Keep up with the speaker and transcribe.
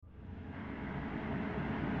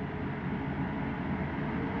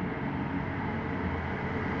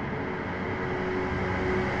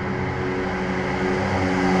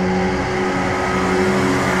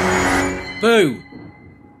Boo!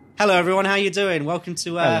 Hello, everyone. How you doing? Welcome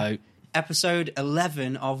to Hello. episode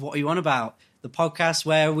 11 of What Are You On About? The podcast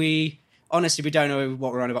where we don't know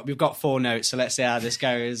what we're on about. We've got 4 notes, so let's see how this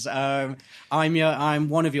goes. I'm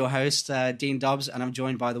one of your hosts, Dean Dobbs, and I'm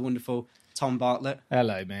joined by the wonderful Tom Bartlett.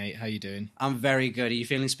 Hello, mate. How you doing? I'm very good. Are you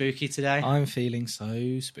feeling spooky today? I'm feeling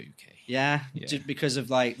so spooky. Yeah? Just because of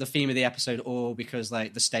like the theme of the episode, or because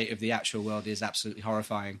like the state of the actual world is absolutely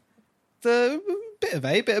horrifying? The bit of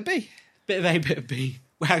A, bit of B. Bit of A, bit of B.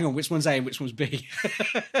 Well, hang on, which one's A and which one's B?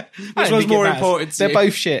 Which one's more important to They're you?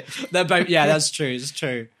 both shit. They're both. Yeah, that's true. It's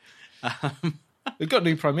true. We've got a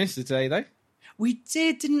new Prime Minister today, though. We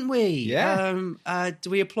did, didn't we? Yeah.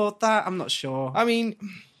 Do we applaud that? I'm not sure. I mean,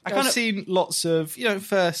 I've seen lots of,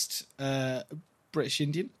 first British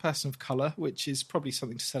Indian, person of colour, which is probably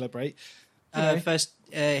something to celebrate. First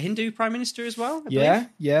Hindu Prime Minister as well, I believe.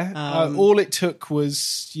 Yeah. All it took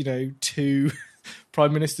was, 2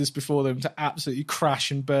 prime ministers before them to absolutely crash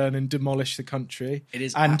and burn and demolish the country. It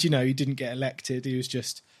is, and, he didn't get elected. He was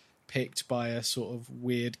just picked by a sort of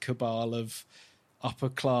weird cabal of upper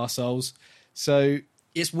class holes. So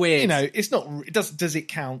it's weird. It's not. Does it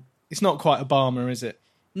count? It's not quite Obama, is it?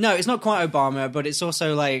 No, it's not quite Obama, but it's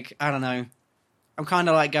also like, I don't know. I'm kind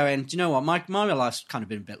of like going, do you know what? My life's kind of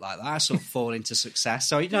been a bit like that. I sort of fall into success.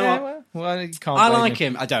 So, you know what? Well, you can't I blame like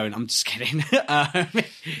him. I don't. I'm just kidding.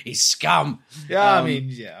 He's scum. Yeah,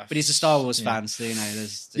 But he's a Star Wars fan, so,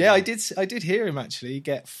 there's... Yeah, I did hear him actually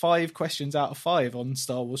get 5 questions out of 5 on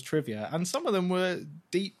Star Wars trivia, and some of them were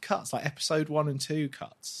deep cuts, like episode 1 and 2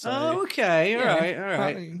 cuts. So, oh, okay. All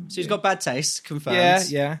right. So he's got bad taste,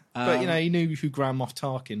 confirmed. Yeah. But, he knew who Grand Moff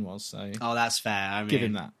Tarkin was, so... Oh, that's fair. I mean, give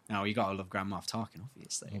him that. No, you got to love Grand Moff Tarkin,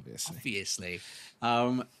 obviously.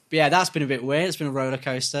 But yeah, that's been a bit weird. It's been a roller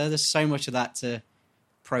coaster. There's so much of that to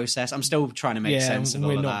process. I'm still trying to make sense of all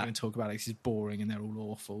of that. We're not going to talk about it because it's boring and they're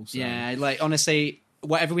all awful. So. Yeah, like honestly,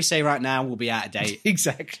 whatever we say right now will be out of date.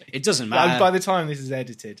 Exactly. It doesn't matter. By the time this is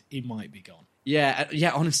edited, it might be gone. Yeah,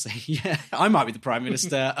 honestly, yeah. I might be the Prime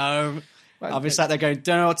Minister. I'll be sat there going,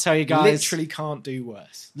 don't know what to tell you guys. Literally can't do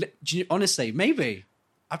worse. Honestly, maybe.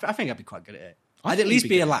 I think I'd be quite good at it. I'd at least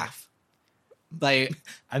be a laugh. Like,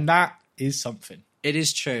 and that is something. It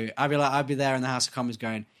is true. I'd be there in the House of Commons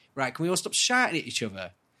going, right, can we all stop shouting at each other? Can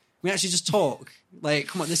we actually just talk? Like,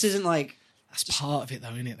 come on, this isn't like... That's part of it,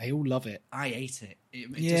 though, isn't it? They all love it. I hate it.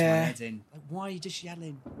 It does my head in. Like, why are you just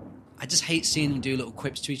yelling? I just hate seeing them do little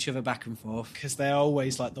quips to each other back and forth. Because they're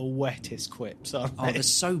always like the wettest quips, aren't they? Oh, they're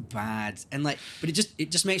so bad. And like, but it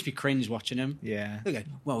just makes me cringe watching them. Yeah. They go,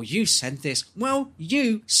 well, you said this. Well,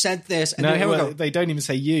 you said this. And they don't even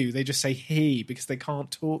say you. They just say he, because they can't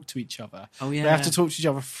talk to each other. Oh, yeah. They have to talk to each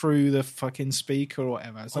other through the fucking speaker or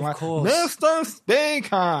whatever. So of course. Mr.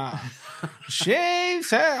 Speaker, she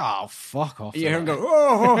said, oh, fuck off. You hear him go,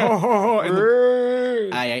 oh.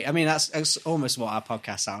 I mean, that's almost what our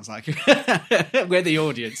podcast sounds like. We're the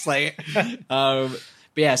audience. Like, but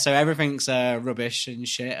yeah, so everything's rubbish and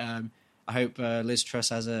shit. I hope Liz Truss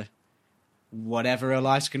has a whatever her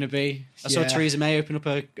life's going to be. I saw Theresa May open up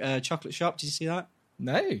a chocolate shop. Did you see that?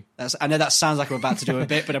 No. I know that sounds like we're about to do a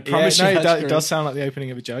bit, but I promise you. It does sound like the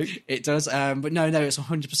opening of a joke. It does, but no, it's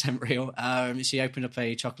 100% real. She opened up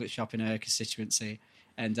a chocolate shop in her constituency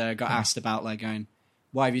and got asked about like going,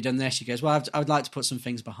 why have you done this? She goes, well, I would like to put some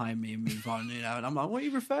things behind me and move on, And I'm like, what are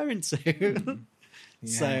you referring to?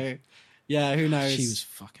 So, yeah, who knows? She was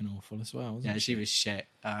fucking awful as well, wasn't she was shit.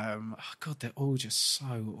 Oh, God, they're all just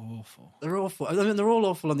so awful. They're awful. I mean, they're all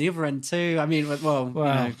awful on the other end too. I mean,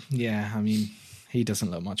 yeah, I mean, he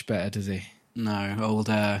doesn't look much better, does he? No,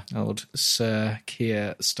 old Sir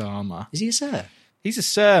Keir Starmer. Is he a sir? He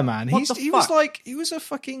man. What the fuck? He was a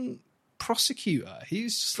fucking prosecutor. He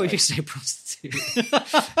was just you say prostitute.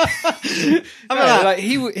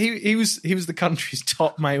 He was the country's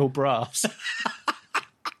top male brass.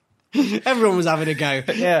 Everyone was having a go.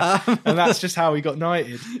 Yeah, and that's just how he got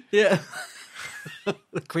knighted. Yeah.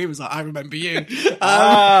 The Queen was like, I remember you.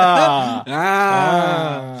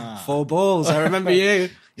 4 balls, I remember you.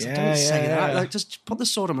 Don't say that. Like, just put the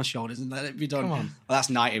sword on my shoulders and let it be done. Come on. Well, that's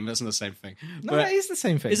knighting, but that's not the same thing. No, that is the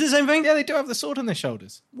same thing. Is it the same thing? Yeah, they do have the sword on their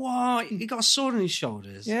shoulders. What? He got a sword on his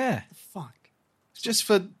shoulders? Yeah. The fuck? It's just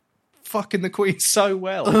for fucking the Queen so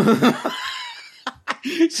well.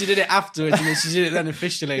 She did it afterwards, and then she did it then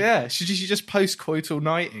officially. Yeah, she just post-coital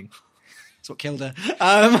knighting. That's what killed her.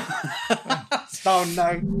 Oh,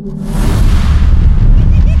 no.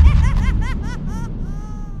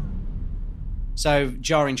 So,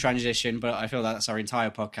 jarring transition, but I feel that's our entire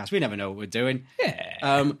podcast. We never know what we're doing.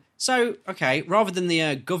 Yeah. So, okay, rather than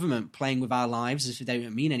the government playing with our lives as if they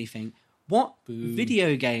don't mean anything, what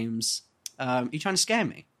video games are you trying to scare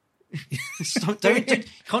me? Don't you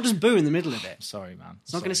can't just boo in the middle of it. Sorry, man.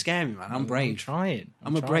 It's not going to scare me, man. I'm brave. I'm trying.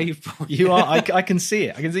 I'm a brave boy. You are. I can see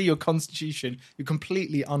it. I can see your constitution. You're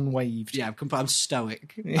completely unwaved. Yeah, I'm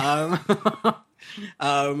stoic. I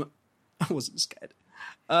wasn't scared.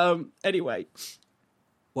 Anyway,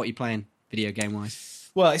 what are you playing video game wise?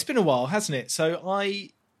 Well, it's been a while, hasn't it? So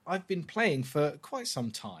I've been playing for quite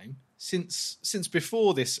some time since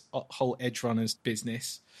before this whole Edge Runners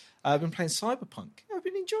business. I've been playing Cyberpunk. I've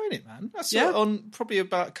been enjoying it, man. I saw it on probably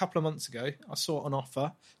about a couple of months ago. I saw it on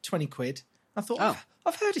offer, 20 quid. I thought,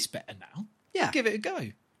 I've heard it's better now. Yeah, I'll give it a go.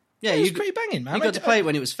 Yeah, it was pretty banging, man. You got to play it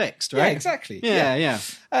when it was fixed, right? Yeah, exactly. Yeah.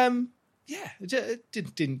 It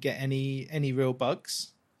didn't get any real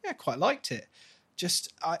bugs. Yeah, quite liked it.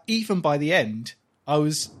 Just even by the end, I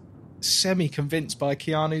was semi-convinced by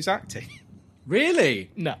Keanu's acting.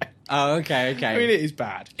 Really? No. Oh, okay. I mean, it is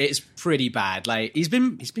bad. It's pretty bad. Like he's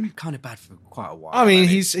been kind of bad for quite a while. I mean,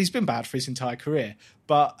 he's been bad for his entire career.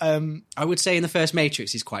 But I would say in the first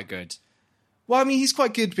Matrix, he's quite good. Well, I mean, he's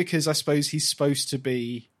quite good because I suppose he's supposed to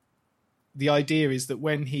be. The idea is that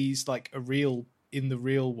when he's like in the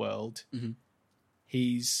real world,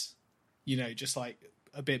 he's, just like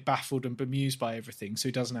a bit baffled and bemused by everything, so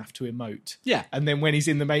he doesn't have to emote. Yeah. And then when he's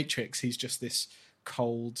in the Matrix, he's just this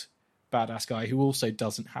cold, badass guy who also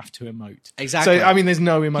doesn't have to emote. Exactly. So, I mean, there's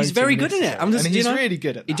no emotion. He's very good in it. He's really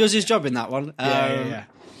good at that. He does his job in that one. Yeah.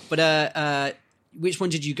 But which one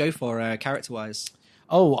did you go for character-wise?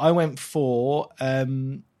 Oh, I went for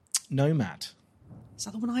Nomad. Is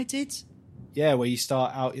that the one I did? Yeah, where you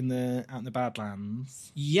start out in the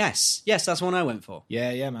Badlands. Yes, that's the one I went for.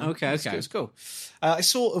 Yeah, man. Okay. It's cool. I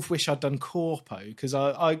sort of wish I'd done Corpo because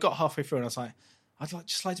I got halfway through and I was like, I'd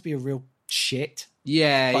like to be a real shit.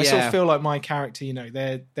 Yeah, but I sort of feel like my character,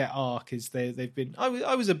 their arc is they've been.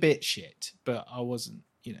 I was a bit shit, but I wasn't.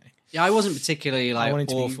 Yeah, I wasn't particularly like I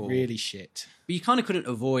wanted awful. To be really shit, but you kind of couldn't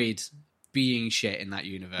avoid being shit in that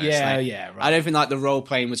universe. Yeah, right. I don't think like the role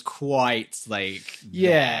playing was quite like.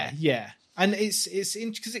 Yeah. And it's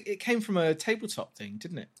because it came from a tabletop thing,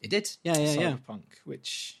 didn't it? It did. Yeah. Cyberpunk,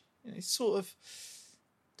 which is sort of.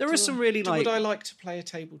 There is some really Would I like to play a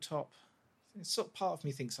tabletop? It's sort of part of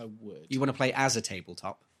me thinks I would. You want to play as a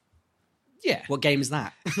tabletop? Yeah. What game is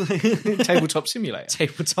that? Tabletop Simulator.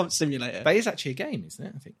 Tabletop Simulator. But it's actually a game, isn't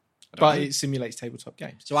it? I think. But it simulates tabletop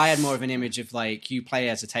games. So I had more of an image of like you play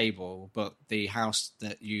as a table, but the house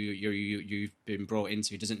that you've been brought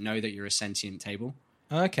into doesn't know that you're a sentient table.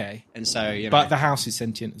 Okay. And so, But the house is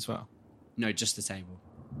sentient as well. No, just the table.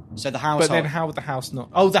 So the household. But then how would the house not?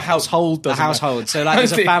 Oh, the household doesn't. The household. So like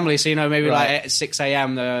there's a family. So maybe right. like at 6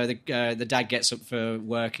 a.m. the dad gets up for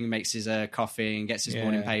work and makes his coffee and gets his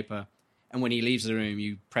morning paper. And when he leaves the room,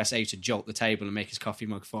 you press A to jolt the table and make his coffee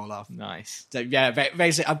mug fall off. Nice. So yeah,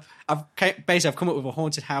 basically, I've come up with a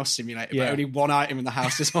haunted house simulator, but only one item in the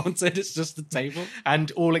house is haunted. It's just the table, and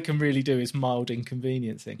all it can really do is mild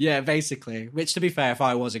inconveniencing. Yeah, basically. Which, to be fair, if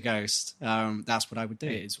I was a ghost, that's what I would do.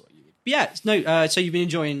 It is what you would. But yeah, so you've been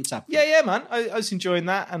enjoying Cyberpunk? Yeah, man. I was enjoying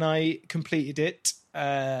that, and I completed it.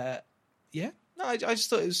 I just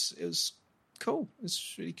thought it was cool.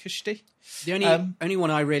 It's really cushy. The only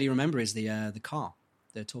one I really remember is the car,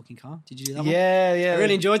 the talking car. Did you do that one? Yeah. I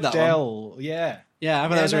really enjoyed that one. Yeah, I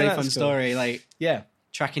thought that was a really fun cool. story. Like,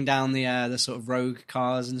 tracking down the sort of rogue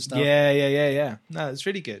cars and stuff. Yeah. No, it's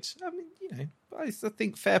really good. I mean, I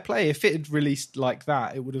think fair play. If it had released like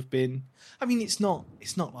that, it would have been. I mean, it's not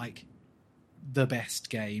like the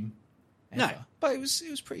best game ever, no, but it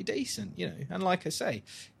was pretty decent, And like I say,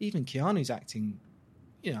 even Keanu's acting.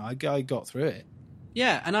 I got through it.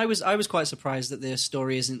 Yeah, and I was quite surprised that the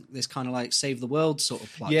story isn't this kind of like save the world sort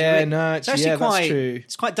of plot. Yeah, no, it's actually quite. That's true.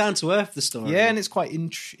 It's quite down to earth, the story. Yeah, and it's quite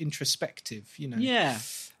introspective. Yeah,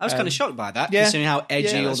 I was kind of shocked by that, yeah, considering how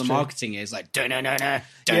edgy all the true. marketing is. Like,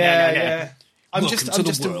 yeah. I'm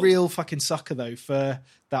just a real fucking sucker though for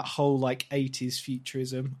that whole like 80s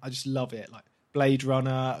futurism. I just love it. Like Blade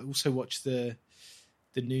Runner. I also watched the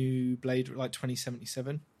new Blade like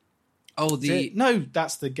 2077. Oh, no,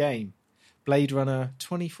 that's the game. Blade Runner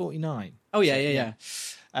 2049. Oh yeah.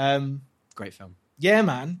 Great film. Yeah,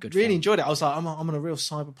 man. Good really film. enjoyed it. I was like, I'm on a real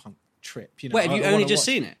cyberpunk trip. Wait, have you only just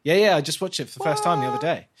seen it? Yeah. I just watched it for the first time the other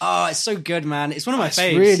day. Oh, it's so good, man. It's one of my faves.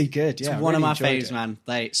 It's really good. Yeah, it's one of my faves, man.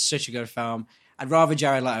 Like, such a good film. I'd rather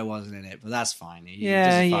Jared Leto wasn't in it, but that's fine. He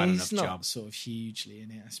does a fine enough he's not job. sort of hugely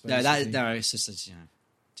in it, I suppose. No, it's just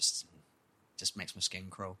just makes my skin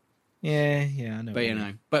crawl. Yeah, I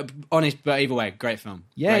know. But either way, great film.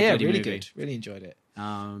 Yeah, really good. Really enjoyed it.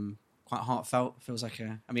 Quite heartfelt. Feels like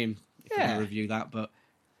you can review that, but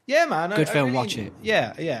yeah, man, good film. Watch it.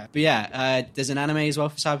 Yeah. But yeah, there's an anime as well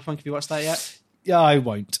for Cyberpunk. Have you watched that yet? Yeah, I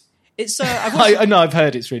won't. It's I know I've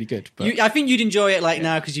heard it's really good. But... I think you'd enjoy it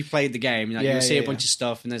now because you've played the game. You'll see a bunch of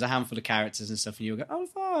stuff, and there's a handful of characters and stuff, and you'll go, "Oh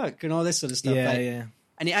fuck," and all this sort of stuff. Yeah.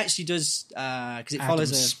 And it actually does because it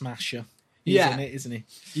follows a Smasher. He's in it, isn't he?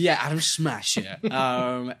 Yeah, Adam Smasher.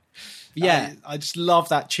 I just love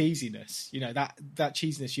that cheesiness. That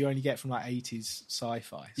cheesiness you only get from like 80s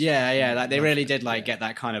sci-fi. Yeah. Like they really did get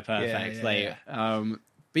that kind of perfect. But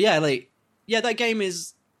that game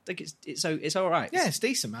is like it's all right. Yeah, it's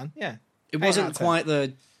decent, man. Yeah, it wasn't quite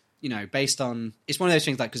the based on. It's one of those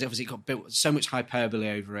things because obviously it got built so much hyperbole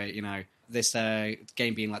over it. This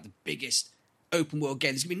game being like the biggest open world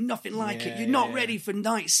game. There's gonna be nothing like it. You're not ready for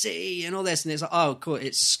Night City and all this, and it's like, oh, cool,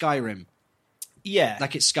 it's Skyrim. Yeah,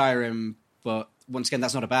 like it's Skyrim, but once again,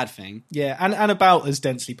 that's not a bad thing. Yeah, and about as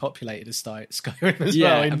densely populated as Skyrim as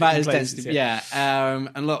well. Yeah, about as densely. Yeah,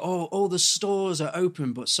 and look, all the stores are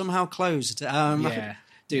open, but somehow closed.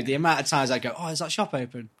 Dude, the amount of times I go, oh, is that shop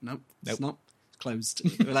open? Nope. It's not. It's closed.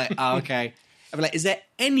 We're like, oh, okay. I'd be like, is there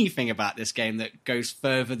anything about this game that goes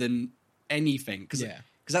further than anything? Because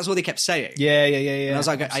that's all they kept saying. Yeah. And I was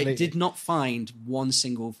like, absolutely. I did not find one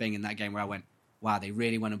single thing in that game where I went, wow, they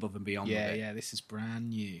really went above and beyond with it. Yeah, this is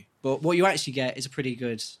brand new. But what you actually get is a pretty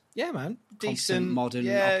good, man, decent, modern,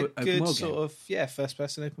 open world game. Sort of,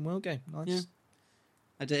 first-person open world game. Nice.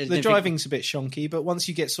 Yeah. The driving's a bit shonky, but once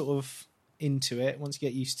you get sort of into it, once you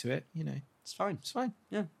get used to it, it's fine. It's fine.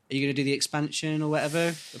 Yeah. Are you going to do the expansion or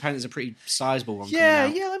whatever? Apparently, there's a pretty sizable one.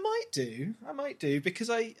 Yeah, I might do because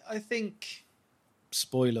I think.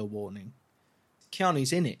 Spoiler warning.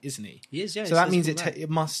 Keanu's in it, isn't he? He is. Yeah. So that means it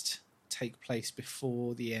must take place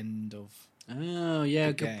before the end of. Oh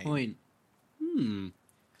yeah, good point.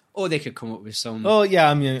 Or they could come up with some. Oh yeah,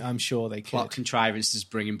 I'm sure they could. Plot contrivances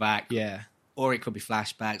bring him back. Yeah. Or it could be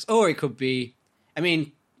flashbacks. Or it could be. I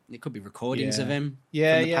mean, it could be recordings of him.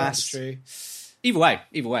 Yeah, from the past. That's true. Either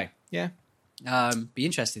way. Yeah. Be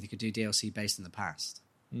interested if they could do DLC based in the past.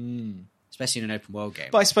 Especially in an open world game.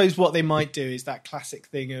 But I suppose what they might do is that classic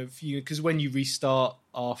thing of because when you restart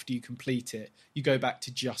after you complete it, you go back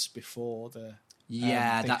to just before the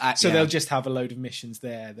so they'll just have a load of missions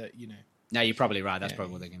there that No, you're probably right. That's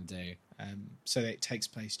probably what they're going to do. So it takes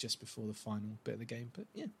place just before the final bit of the game. But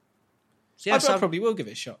yeah, I probably will give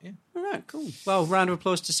it a shot. Yeah. All right, cool. Well, round of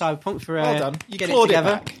applause to Cyberpunk for well done. You getting clawed it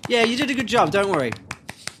together. It back. Yeah, you did a good job. Don't worry.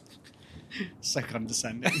 So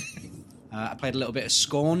condescending. I played a little bit of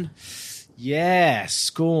Scorn. Yeah,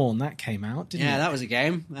 Scorn. That came out, didn't it? Yeah, that was a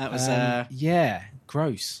game. That was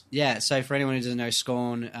gross. Yeah, so for anyone who doesn't know,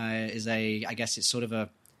 Scorn is I guess it's sort of a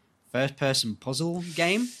first-person puzzle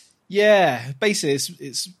game. Yeah, basically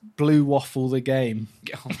it's Blue Waffle the game.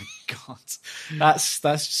 Oh my god, that's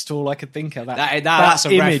just all I could think of. That's a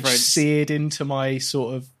image reference seared into my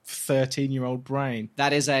sort of 13-year-old brain.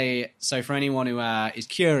 That is so for anyone who is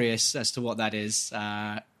curious as to what that is,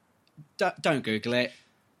 don't Google it.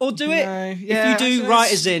 Or do it. No, if you do,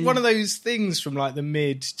 write us in. One of those things from like the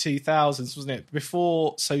mid 2000s, wasn't it?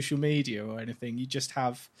 Before social media or anything, you just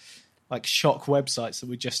have like shock websites that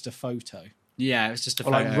were just a photo. Yeah, it was just a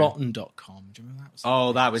photo. Like rotten.com. Do you remember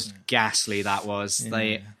that? That was ghastly. That was.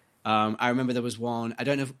 Yeah. I remember there was one. I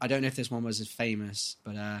don't know if this one was as famous,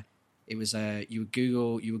 but it was you would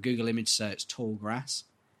Google image search tall grass.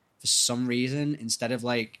 For some reason, instead of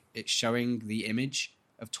like it showing the image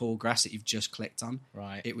of tall grass that you've just clicked on,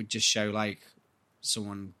 right, it would just show like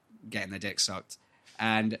someone getting their dick sucked.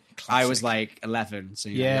 And classic. I was like 11, so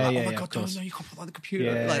you're like, oh my god, no, you can't put that on the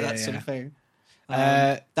computer, that sort of thing.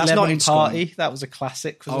 That's Lemon not in Party. Scorn. That was a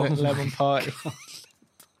classic, wasn't it? Lemon Party.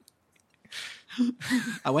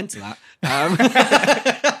 I went to that.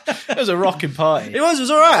 It was a rocking party. It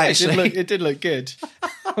was all right. Actually, it did look good.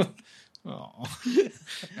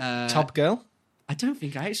 Top Girl. I don't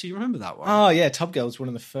think I actually remember that one. Oh yeah, Top Girl was one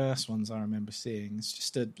of the first ones I remember seeing. It's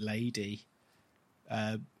just a lady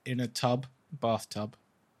in a bathtub,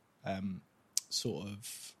 sort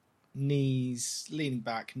of leaning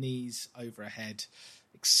back, knees over her head,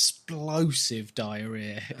 explosive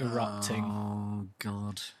diarrhea erupting. Oh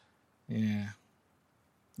god. Yeah.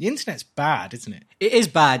 The internet's bad, isn't it? It is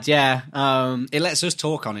bad, yeah. It lets us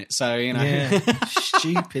talk on it, so Yeah.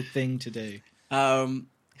 Stupid thing to do.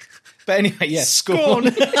 But anyway, yeah, Scorn.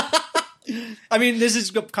 I mean, this is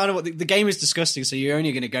kind of what the game is disgusting, so you're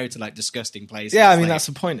only going to go to like disgusting places. Yeah, I mean, that's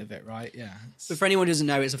the point of it, right? Yeah. But for anyone who doesn't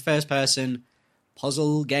know, it's a first-person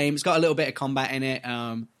puzzle game. It's got a little bit of combat in it,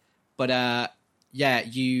 but the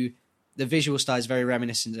visual style is very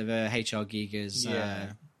reminiscent of H.R. Giger's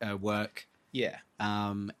work. Yeah.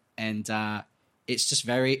 And it's just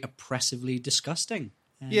very oppressively disgusting.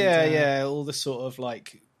 And, all the sort of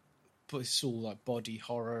like it's all like body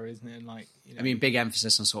horror, isn't it? And like, you know, I mean, big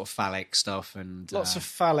emphasis on sort of phallic stuff and lots of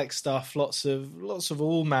phallic stuff, lots of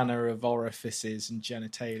all manner of orifices and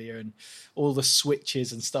genitalia, and all the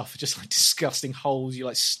switches and stuff are just like disgusting holes you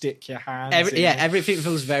like stick your hands in. Everything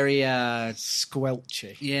feels very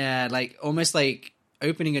squelchy. Yeah, like almost like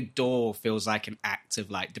opening a door feels like an act of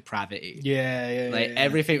like depravity.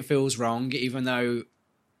 Everything feels wrong, even though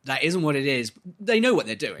that isn't what it is. They know what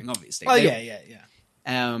they're doing, obviously.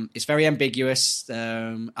 It's very ambiguous.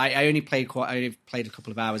 I only played a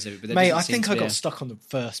couple of hours of it. But mate, I think I got stuck on the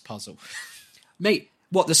first puzzle. Mate,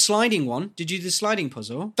 what, the sliding one? Did you do the sliding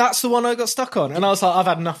puzzle? That's the one I got stuck on, and I was like, I've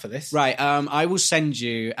had enough of this. Right. I will send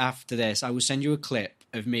you after this. I will send you a clip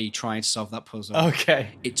of me trying to solve that puzzle. Okay.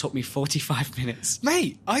 It took me 45 minutes.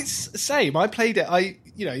 Mate, same. I played it.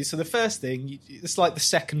 So the first thing, it's like the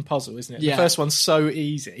second puzzle, isn't it? Yeah. The first one's so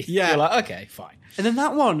easy. Yeah. You're like, okay, fine. And then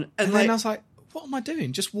that one. And then I was like, what am I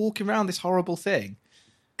doing? Just walking around this horrible thing.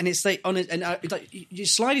 And it's like, like you're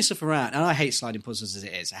sliding stuff around. And I hate sliding puzzles as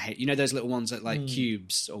it is. I hate, those little ones that like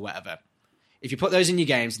cubes or whatever. If you put those in your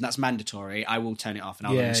games and that's mandatory, I will turn it off and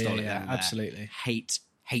I'll uninstall it. Yeah, absolutely. Hate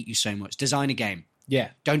you so much. Design a game.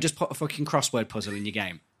 Yeah. Don't just put a fucking crossword puzzle in your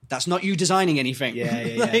game. That's not you designing anything.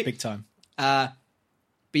 Yeah, big time.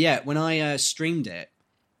 But yeah, when I streamed it,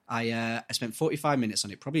 I spent 45 minutes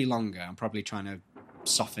on it, probably longer. I'm probably trying to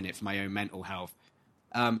soften it for my own mental health.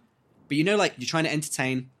 But like you're trying to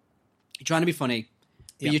entertain, you're trying to be funny,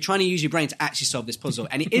 but you're trying to use your brain to actually solve this puzzle.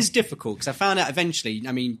 And it is difficult because I found out eventually,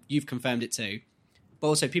 I mean, you've confirmed it too, but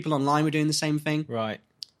also people online were doing the same thing. Right.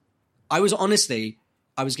 I was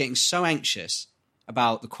getting so anxious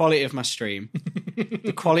about the quality of my stream,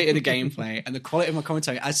 the quality of the gameplay, and the quality of my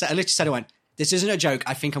commentary. I literally said, I went, this isn't a joke.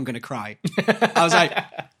 I think I'm going to cry. I was like,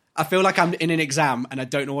 I feel like I'm in an exam and I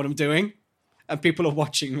don't know what I'm doing. And people are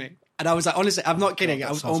watching me. And I was like, honestly, I'm not kidding. I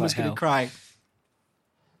was almost going to cry.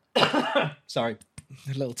 Sorry.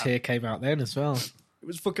 A little tear came out then as well. It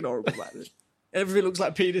was fucking horrible. Everything looks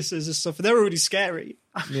like penises and stuff. And they're already scary.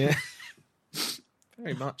 Yeah.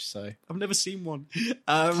 Very much so. I've never seen one.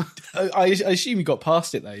 I assume you got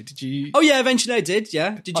past it though. Did you? Oh yeah, eventually I did.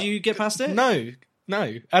 Yeah. Did you get past it? No.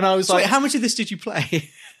 And I was like, how much of this did you play?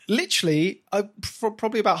 Literally,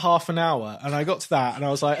 probably about half an hour, and I got to that, and I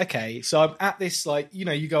was like, okay, so I'm at this, like,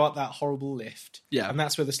 you go up that horrible lift, and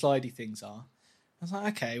that's where the slidey things are. I was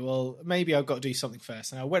like, okay, well, maybe I've got to do something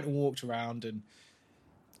first, and I went and walked around and,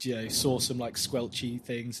 saw some, like, squelchy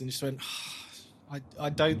things, and just went, I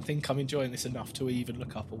don't think I'm enjoying this enough to even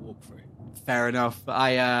look up or walk through. Fair enough.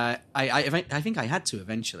 I think I had to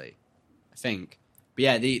eventually. I think. But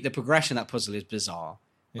yeah, the progression of that puzzle is bizarre.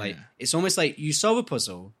 Like it's almost like you solve a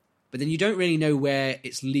puzzle, but then you don't really know where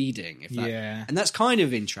it's leading. And that's kind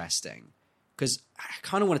of interesting because I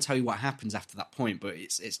kind of want to tell you what happens after that point, but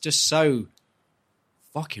it's just so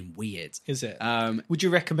fucking weird. Is it? Would you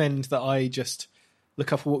recommend that I just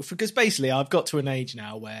look up a walk? Because basically, I've got to an age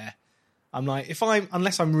now where I'm like,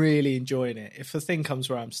 unless I'm really enjoying it, if the thing comes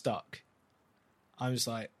where I'm stuck, I'm just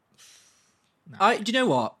like, no. Do you know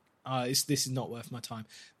what? This is not worth my time.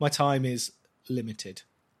 My time is limited.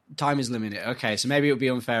 Time is limited. Okay, so maybe it would be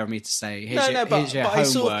unfair of me to say, here's your homework.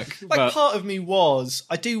 sort of, part of me was,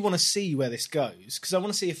 I do want to see where this goes, because I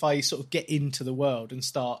want to see if I sort of get into the world and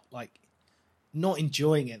start, like, not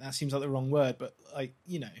enjoying it. That seems like the wrong word, but, like,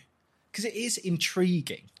 because it is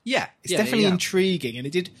intriguing. Yeah. It's definitely intriguing, and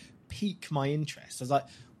it did pique my interest. I was like,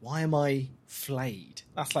 why am I flayed?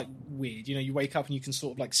 That's, like, weird. You wake up and you can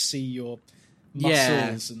sort of, like, see your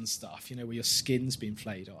muscles and stuff, where your skin's been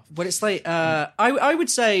flayed off. But it's like, I would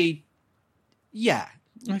say, yeah.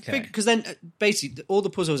 Okay. Because then, basically, all the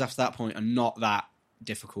puzzles after that point are not that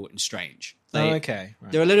difficult and strange. Okay.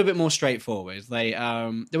 Right. They're a little bit more straightforward.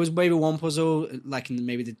 There was maybe one puzzle, like in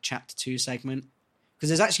maybe the chapter 2 segment, because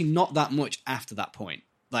there's actually not that much after that point,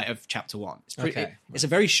 like of chapter 1. It's a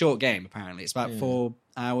very short game, apparently. It's about 4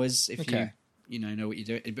 hours if you know what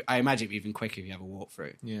you're doing. I imagine it'd be even quicker if you have a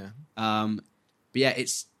walkthrough. Yeah. But yeah,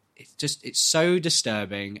 it's so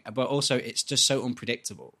disturbing, but also it's just so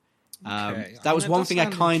unpredictable. That was one thing I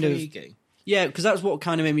kind intriguing. Of... Yeah, because that was what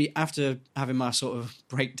kind of made me, after having my sort of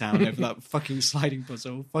breakdown over that fucking sliding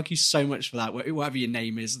puzzle, fuck you so much for that, whatever your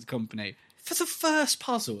name is, the company. For the first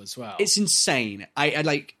puzzle as well. It's insane. I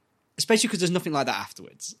like, especially because there's nothing like that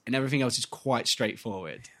afterwards, and everything else is quite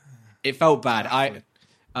straightforward. It felt bad.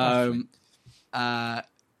 But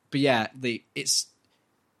yeah, it's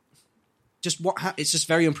just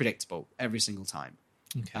very unpredictable every single time.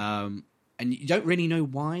 Okay. And you don't really know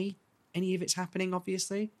why any of it's happening,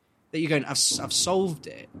 obviously. That you're going, I've solved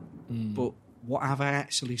it, but what have I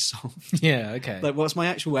actually solved? Yeah, okay. Like, what's my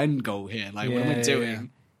actual end goal here? Like, what am I doing?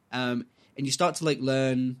 And you start to like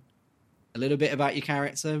learn a little bit about your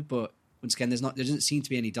character, but once again, there doesn't seem to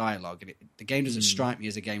be any dialogue, and the game doesn't strike me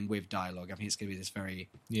as a game with dialogue. I think it's going to be this very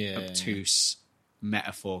obtuse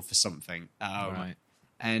metaphor for something. Right.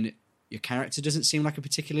 And your character doesn't seem like a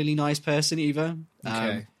particularly nice person either.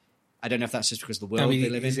 Okay. I don't know if that's just because of the world they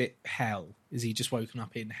live in. Is it hell? Is he just woken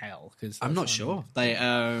up in hell? Because I'm not sure.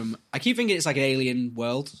 I keep thinking it's like an alien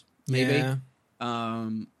world, maybe. Yeah.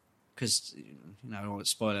 Because I don't want to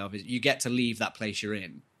spoil it. You get to leave that place you're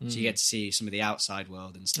in, so you get to see some of the outside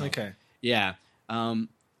world and stuff. Okay. Yeah. So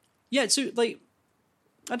like,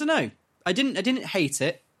 I don't know. I didn't hate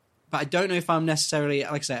it, but I don't know if I'm necessarily,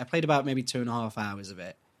 like I said, I played about maybe 2.5 hours of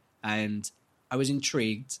it, and I was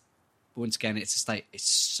intrigued. But once again, it's just like, it's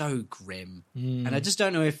so grim, and I just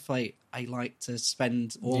don't know if like I like to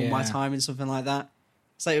spend all my time in something like that.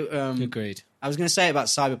 It's like, agreed. I was going to say about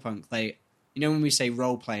Cyberpunk, like, when we say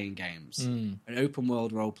role-playing games, an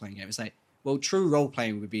open-world role-playing game, it's like, well, true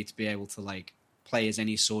role-playing would be to be able to like play as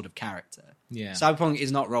any sort of character. Yeah. Cyberpunk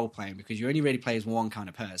is not role-playing because you only really play as one kind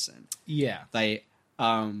of person. Yeah. They,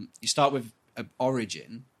 you start with an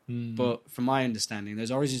origin, but from my understanding,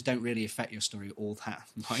 those origins don't really affect your story all that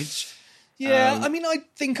much. Yeah, I mean, I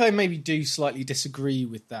think I maybe do slightly disagree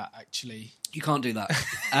with that, actually. You can't do that.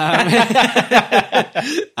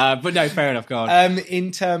 But no, fair enough, go on.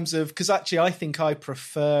 In terms of... Because actually, I think I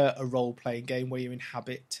prefer a role-playing game where you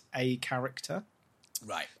inhabit a character.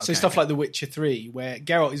 Right. Okay, so stuff like The Witcher 3, where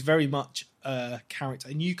Geralt is very much a character,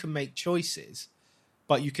 and you can make choices,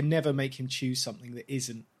 but you can never make him choose something that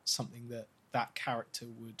isn't something that character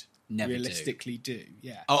would... Never realistically do.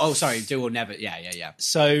 Yeah. Oh, sorry, do or never. Yeah.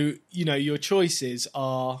 So, your choices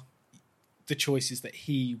are the choices that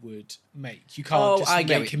he would make. You can't just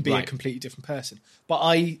make him be a completely different person. But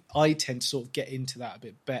I tend to sort of get into that a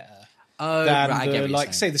bit better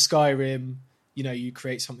than say the Skyrim. You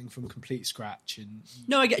create something from complete scratch and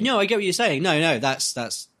I get what you're saying. No,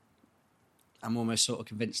 that's. I'm almost sort of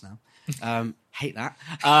convinced now. Hate that.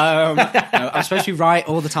 I'm supposed to be right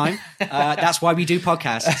all the time. That's why we do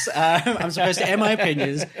podcasts. I'm supposed to air my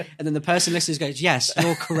opinions, and then the person listening goes, "Yes,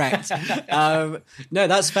 you're correct." No,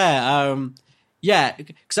 that's fair. Yeah,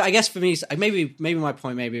 because I guess for me, maybe my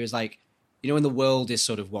point was like, when the world is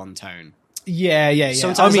sort of one tone. Yeah.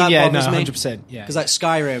 Sometimes that bothers me. 100%. Yeah, because like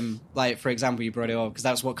Skyrim, like for example, you brought it up because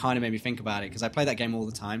that's what kind of made me think about it. Because I play that game all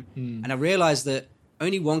the time, and I realized that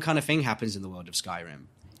only one kind of thing happens in the world of Skyrim.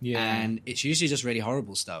 Yeah. And it's usually just really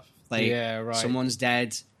horrible stuff. Like, someone's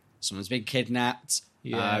dead, someone's been kidnapped.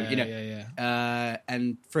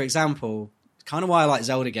 And for example, kind of why I like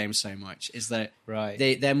Zelda games so much is that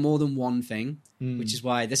they're more than one thing, which is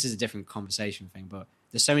why this is a different conversation thing. But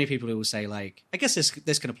there's so many people who will say, like, I guess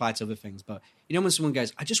this can apply to other things, but when someone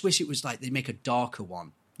goes, I just wish it was like they make a darker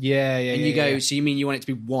one. Yeah. And you go, so you mean you want it to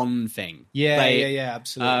be one thing? Yeah,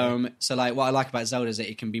 absolutely. So like what I like about Zelda is that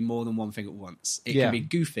it can be more than one thing at once. It can be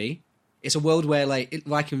goofy. It's a world where like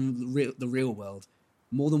in the real world,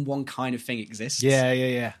 more than one kind of thing exists.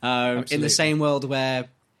 Yeah. In the same world where,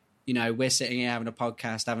 we're sitting here having a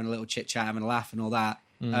podcast, having a little chit chat, having a laugh and all that.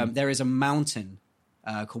 There is a mountain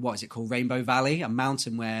called Rainbow Valley, a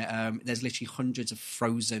mountain where there's literally hundreds of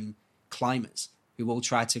frozen climbers who all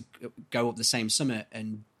try to go up the same summit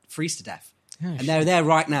and freeze to death. And they're there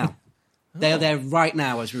right now. They are there right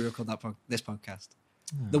now as we record this podcast.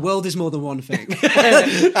 The world is more than one thing.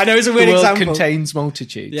 I know it's a weird example. The world contains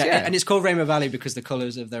multitudes. Yeah, and it's called Rainbow Valley because the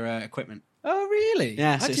colours of their equipment. Oh, really?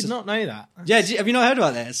 Yeah. I did not know that. Yeah, have you not heard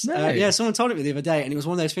about this? No. Someone told it me the other day, and it was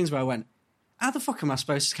one of those things where I went, how the fuck am I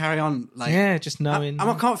supposed to carry on? Like, just knowing.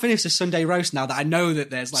 I can't finish this Sunday roast now that I know that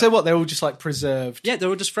there's like... So what, they're all just like preserved? Yeah, they're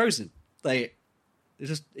all just frozen.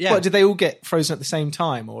 What, did they all get frozen at the same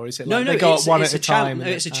time, or is it like no, they go up one at a time?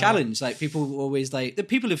 It's a challenge. Like people always like the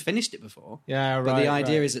people who've finished it before. Yeah, right. But the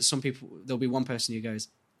idea is that some people there'll be one person who goes,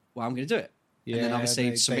 "Well, I'm going to do it," and then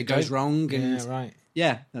obviously something goes wrong. And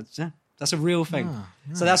that's a real thing.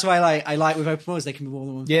 So that's why I like with open worlds they can be more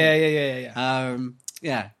than one.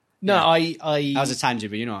 Yeah. No, I that was a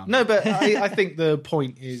tangent, but you know what I mean. No, but I think the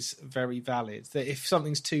point is very valid. That if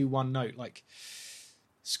something's too one note, like.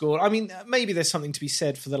 Score. I mean, maybe there's something to be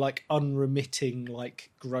said for the like unremitting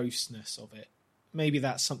like grossness of it. Maybe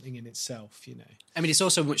that's something in itself, I mean, it's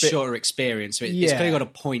also a much shorter experience, so it's clearly got a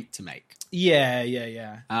point to make. Yeah.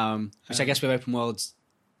 Which I guess with open worlds,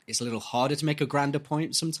 it's a little harder to make a grander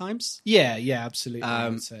point sometimes. Yeah, absolutely. I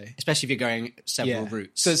would say, especially if you're going several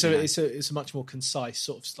routes. So it's a much more concise,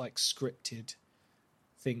 sort of like scripted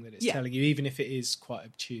thing that it's telling you, even if it is quite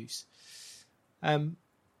obtuse.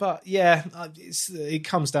 But it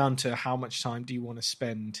comes down to how much time do you want to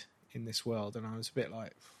spend in this world, and I was a bit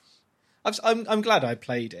like, I'm glad I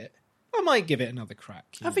played it. I might give it another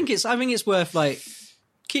crack. I think it's worth like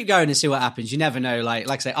keep going and see what happens. You never know. Like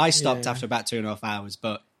I say, I stopped after about 2.5 hours,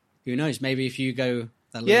 but who knows? Maybe if you go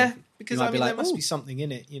that little, because there must be something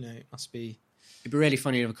in it. It must be. It'd be really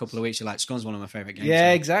funny in a couple of weeks. You're like, Scorn's one of my favourite games.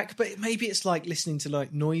 Yeah, exactly. But maybe it's like listening to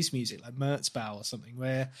like noise music, like Merzbow or something,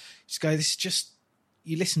 where you just go, this is just.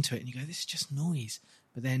 You listen to it and you go, this is just noise.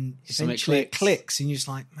 But then eventually it clicks, and you're just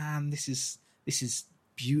like, man, this is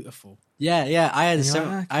beautiful. Yeah. I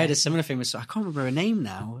had a similar thing with. I can't remember her name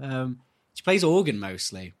now. She plays organ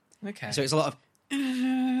mostly. Okay. So it's a lot of,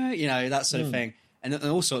 that sort of thing, and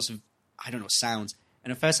all sorts of sounds.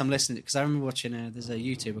 And at first I'm listening because I remember watching. There's a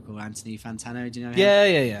YouTuber called Anthony Fantano. Do you know him?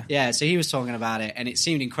 Yeah. Yeah. So he was talking about it, and it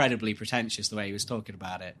seemed incredibly pretentious the way he was talking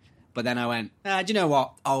about it. But then I went, do you know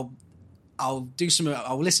what? I'll do something.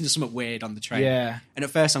 I'll listen to something weird on the train. Yeah. And at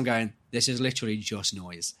first I'm going, this is literally just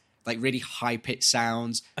noise, like really high pitched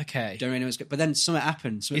sounds. Okay. Don't really know what's good. But then something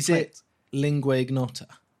happened. Is it lingua ignota?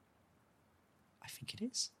 I think it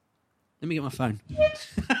is. Let me get my phone.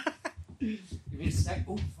 Give me a sec.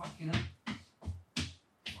 Oh, fucking hell.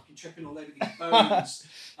 Fucking tripping all over these bones.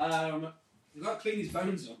 We've got to clean these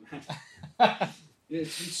bones up, man.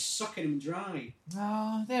 It's been sucking them dry.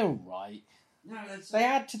 Oh, they're all right. No, they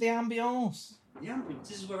add to the ambience. The ambience.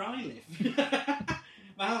 This is where I live.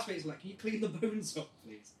 My housemate's like, can you clean the bones up,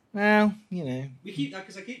 please? Well, We keep that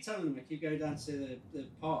because I keep telling them we keep going down to the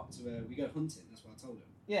park to where we go hunting. That's what I told them.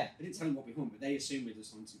 Yeah. I didn't tell them what we hunt, but they assume we're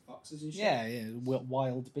just hunting foxes and shit. Yeah,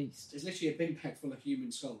 wild beast. There's literally a bin bag full of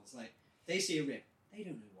human skulls. Like, they see a rib, they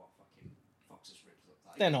don't know what fucking foxes' ribs look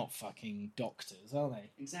like. They're not fucking doctors, are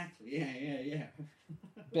they? Exactly. Yeah.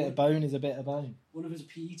 Bit of bone is a bit of bone. One of us a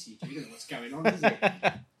PE teacher. You don't know what's going on, is it?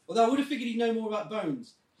 Although I would have figured he'd know more about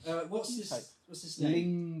bones. What's this name?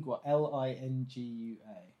 Lingua. Lingua.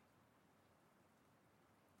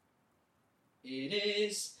 It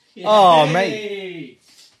is. Yay! Oh, mate.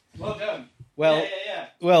 Well done. Well, yeah.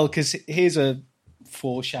 Well, because here's a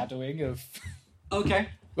foreshadowing of. Okay.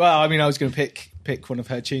 Well, I mean, I was going to pick one of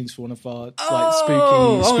her tunes for one of our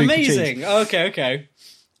spooky amazing. Tunes. Okay.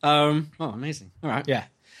 Amazing. All right. Yeah.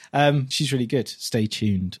 She's really good. Stay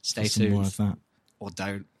tuned. Stay for some tuned. More of that. Or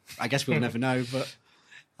don't. I guess we'll never know. But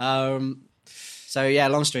so yeah,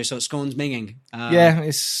 long story short, Scorn's minging.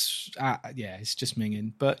 It's just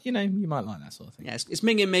minging. But you might like that sort of thing. Yeah, it's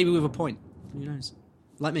minging maybe with a point. Who knows?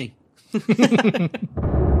 Like me.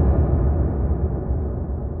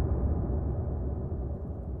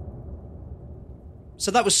 So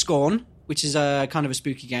that was Scorn, which is a kind of a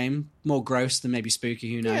spooky game, more gross than maybe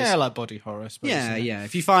spooky. Who knows? Yeah, like body horror. I suppose, yeah.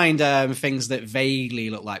 If you find things that vaguely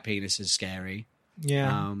look like penises scary,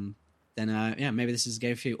 then maybe this is a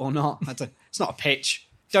game for you or not. It's not a pitch.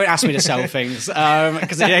 Don't ask me to sell things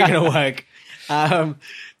because it ain't gonna work.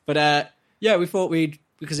 We thought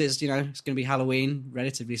because it's it's gonna be Halloween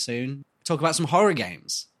relatively soon. Talk about some horror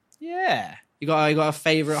games. Yeah, you got a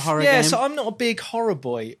favorite horror game? Yeah, so I'm not a big horror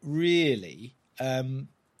boy, really.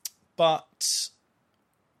 But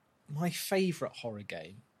my favourite horror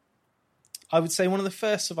game, I would say one of the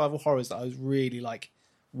first survival horrors that I was really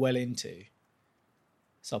well into,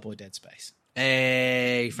 Subway Dead Space.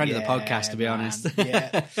 Hey, friend of the podcast, to be honest.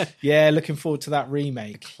 Yeah, looking forward to that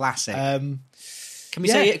remake. Classic. Can we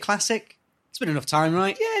say it a classic? It's been enough time,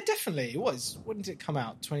 right? Yeah, definitely. It was. When did it come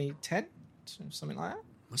out? 2010? Something like that?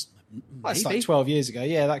 It's like 12 years ago.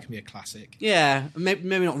 Yeah, that can be a classic. Yeah,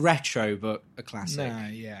 maybe not retro, but a classic. No,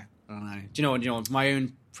 yeah. I don't know. Do you know what? For my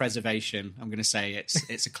own preservation, I'm going to say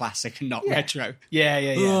it's a classic and not retro. Yeah.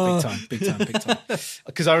 Big time.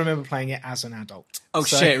 Because I remember playing it as an adult. Oh,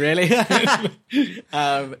 shit, really?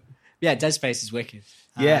 Dead Space is wicked.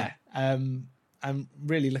 I'm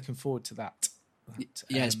really looking forward to that.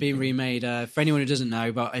 It's being remade. For anyone who doesn't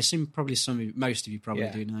know, but I assume probably most of you probably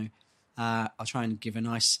do know. I'll try and give a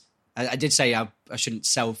nice... I did say I shouldn't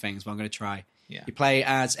sell things, but I'm going to try. Yeah. You play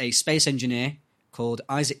as a space engineer called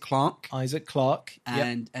Isaac Clarke.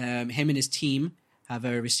 And him and his team have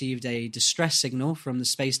received a distress signal from the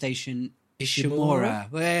space station Ishimura.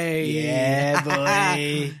 Hey. Yeah,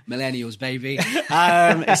 boy. Millennials, baby.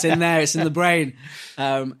 It's in there. It's in the brain.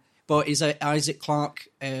 But Isaac Clarke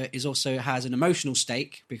also has an emotional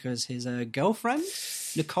stake because his girlfriend,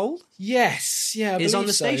 Nicole, is on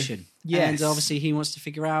the station. Yes. And obviously he wants to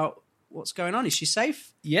figure out what's going on. Is she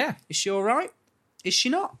safe? Yeah. Is she all right? Is she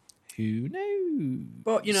not? Who knows?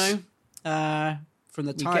 But, from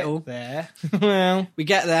the title... We get there. We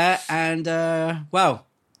get there and,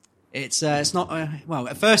 it's not...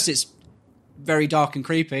 at first it's very dark and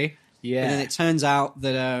creepy. Yeah. And then it turns out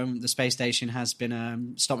that the space station has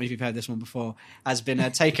been... stop me if you've heard this one before. Has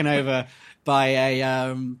been taken over by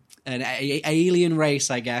alien race,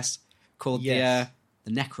 I guess, called Yes.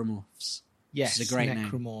 the Necromorphs. Yes, Which is a great name.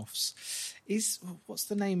 Necromorphs. What's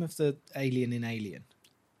the name of the alien in Alien?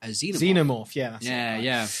 A Xenomorph. Xenomorph, yeah. That's Yeah, it, right.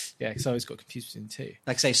 yeah. Yeah, because I always got confused between the two.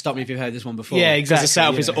 Like I say, stop me if you've heard this one before. Yeah, 'Cause exactly, the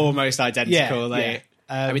setup is yeah. almost identical. Yeah, Like,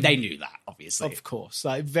 yeah. I mean, they knew that, obviously. Of course.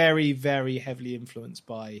 Like, very, very heavily influenced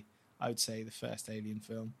by, I would say, the first Alien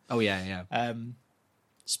film. Oh, yeah, yeah.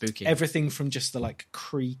 Spooky. Everything from just the, like,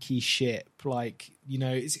 creaky ship. Like, you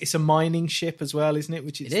know, it's a mining ship as well, isn't it?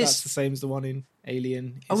 It is. That's the same as the one in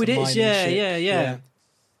Alien. Oh, It's it a is. mining Yeah, ship. yeah.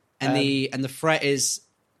 And the threat is...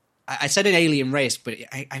 I said an alien race, but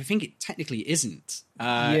I think it technically isn't.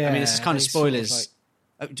 I mean, this is kind of spoilers. Sort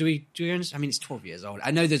of like, Do we understand? I mean, it's 12 years old.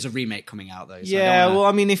 I know there's a remake coming out, though. So yeah, well,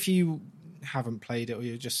 I mean, if you haven't played it, or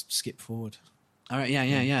you just skip forward. All right,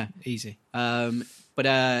 yeah. Easy.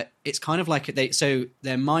 But it's kind of like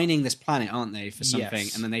they're mining this planet, aren't they, for something,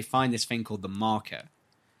 Yes. and then they find this thing called the Marker.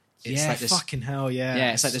 It's like this, fucking hell, yeah.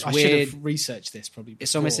 Yeah, it's like this I weird- should have researched this probably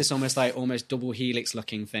before. It's almost double helix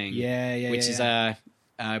looking thing. Yeah, which is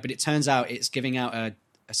but it turns out it's giving out a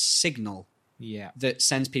signal Yeah. that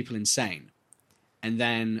sends people insane. And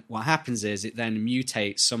then what happens is it then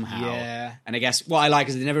mutates somehow. Yeah. And I guess what I like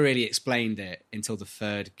is they never really explained it until the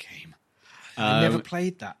third game. I never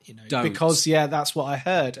played that, you know. don't. Because, that's what I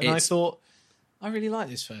heard. And I It's- thought, I really like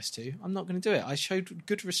this first two. I'm not going to do it. I showed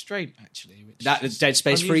good restraint, actually. Which That is Dead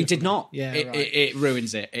Space 3 did unusual. not. Yeah, it, right. it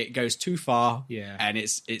ruins it. It goes too far. Yeah. And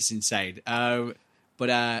it's insane. And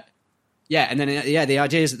then the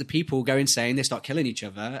idea is that the people go insane, they start killing each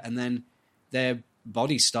other, and then their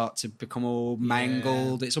bodies start to become all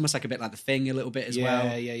mangled. It's almost like a bit like The Thing a little bit as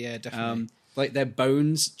well. Yeah, definitely. Like their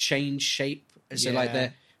bones change shape. So like Yeah.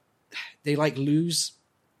 they like lose.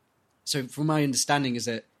 So from my understanding is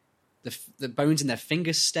that the bones in their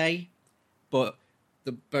fingers stay, but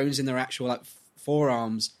the bones in their actual like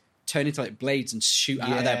forearms turn into like blades and shoot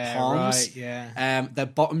out of their palms. Right, yeah. Their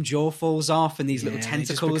bottom jaw falls off, and these little Yeah, they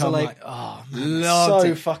just tentacles are become like. oh man, loved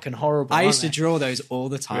so it. fucking horrible. I used to aren't they? draw those all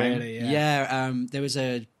the time. Really, yeah. There was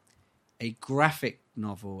a graphic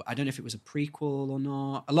novel. I don't know if it was a prequel or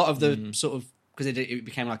not. A lot of the sort of because it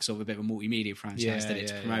became like sort of a bit of a multimedia franchise. Yeah, Did it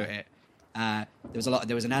to yeah, promote it.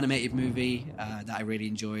 There was an animated movie that I really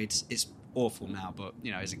enjoyed. It's awful now, but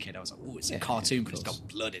you know, as a kid, I was like, "Oh, it's a cartoon, but it's got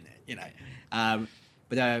blood in it," you know.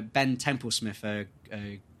 But Ben Templesmith,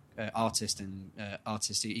 artist,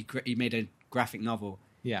 he made a graphic novel.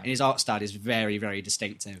 Yeah. And his art style is very, very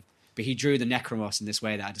distinctive. But he drew the Necromorphs in this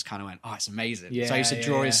way that I just kind of went, "Oh, it's amazing." Yeah, so I used to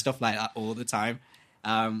draw his yeah. stuff like that all the time.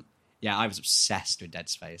 I was obsessed with Dead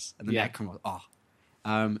Space and the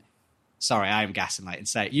Necromorphs. Sorry, I am gassing like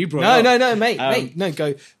insane. You brought it up. No, mate, no,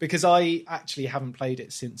 go because I actually haven't played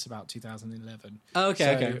it since about 2011. Oh, okay,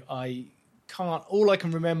 so okay. I can't. All I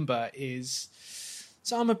can remember is,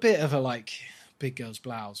 so I'm a bit of a like big girl's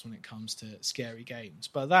blouse when it comes to scary games,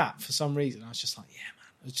 but that for some reason I was just like, yeah,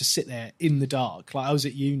 man, I was just sit there in the dark, like I was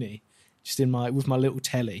at uni, just with my little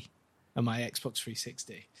telly and my Xbox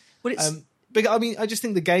 360. But it's But I mean, I just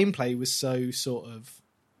think the gameplay was so sort of.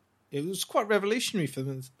 It was quite revolutionary for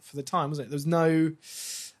the time, wasn't it? There was no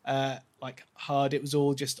like HUD. It was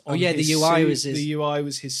all just on the his UI suit. was his... The UI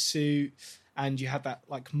was his suit, and you had that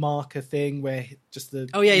like marker thing where just the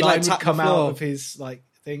he'd, line like, tap would come the out floor. of his like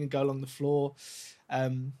thing and go along the floor.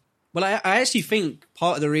 Well, I actually think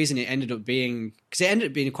part of the reason it ended up being because it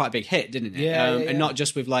ended up being quite a big hit, didn't it? Yeah, yeah. And not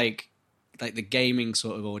just with like the gaming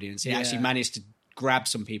sort of audience. It actually managed to grab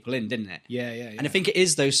some people in, didn't it? Yeah. And I think it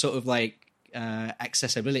is those sort of like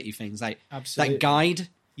accessibility things, like Absolutely. that guide.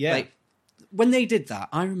 Yeah. Like when they did that,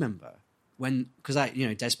 I remember because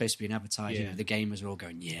Dead Space being advertised, Yeah. the gamers were all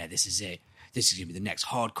going, "Yeah, this is it. This is going to be the next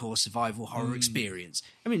hardcore survival horror experience."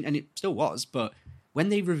 I mean, and it still was, but when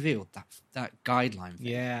they revealed that guideline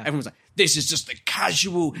thing, everyone was like, "This is just the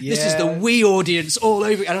casual. This is the Wii audience all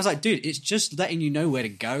over." And I was like, "Dude, it's just letting you know where to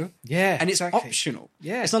go." Yeah, and it's exactly. optional.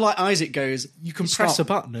 Yeah. It's not like Isaac goes, You can press a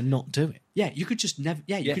button and not do it. Yeah, you could just never.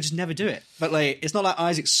 Yeah, you could just never do it. But like, it's not like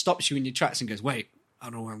Isaac stops you in your tracks and goes, "Wait, I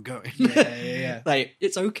don't know where I'm going." Yeah. Like,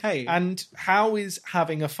 it's okay. And how is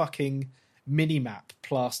having a fucking mini map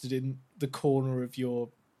plastered in the corner of your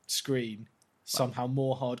screen somehow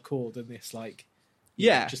more hardcore than this like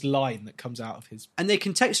just line that comes out of his? And they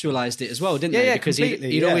contextualized it as well, didn't Yeah, they? yeah, Because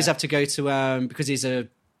completely, he'd always have to go to because he's a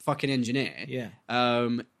fucking engineer. Yeah.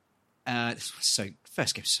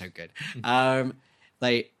 First game's so good.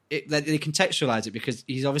 They contextualize it because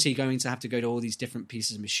he's obviously going to have to go to all these different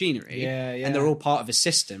pieces of machinery. Yeah. And they're all part of a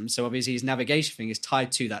system. So obviously his navigation thing is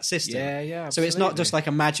tied to that system. Yeah. So it's not absolutely. just like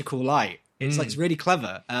a magical light. It's like it's really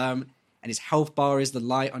clever. And and his health bar is the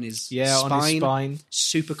light on his on his spine.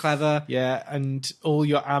 Super clever. Yeah, and all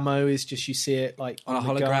your ammo is just you see it like On a the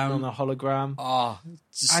hologram. gun, on a hologram. Oh,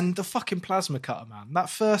 And the fucking plasma cutter, man. That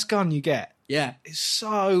first gun you get is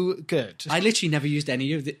so good. I literally never used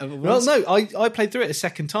any of the other Well, ones. no, I played through it a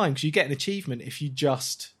second time because you get an achievement if you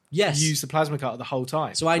just use the plasma cutter the whole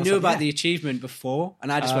time. So I knew about the achievement before,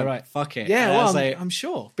 and I just went, fuck it. Yeah, and well, I was I'm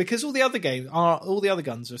sure. Because all the other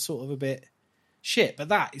guns are sort of a bit shit, but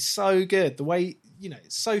that is so good. The way,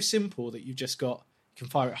 it's so simple that you can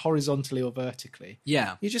fire it horizontally or vertically.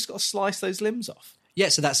 Yeah. You just got to slice those limbs off. Yeah,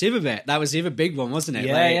 so that's the other bit. That was the other big one, wasn't it?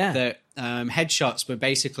 Yeah, The headshots were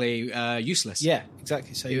basically useless. Yeah,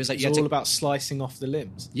 exactly. So it was like all about slicing off the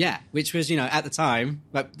limbs. Yeah, which was, at the time,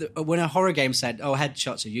 like when a horror game said, "Oh,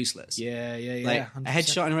 headshots are useless." Yeah. Like 100%. a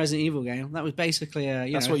headshot in a Resident Evil game, that was basically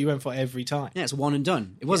that's what you went for every time. Yeah, it's one and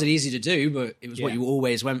done. It wasn't easy to do, but it was what you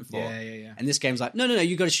always went for. Yeah. And this game's like, no,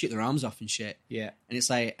 you got to shoot their arms off and shit. Yeah. And it's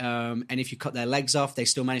like, and if you cut their legs off, they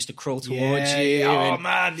still manage to crawl towards you. Yeah. Oh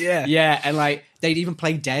man, yeah. Yeah, and like they'd even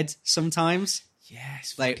play dead sometimes.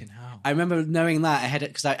 Yes, like fucking hell. I remember knowing that ahead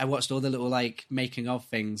because I watched all the little like making of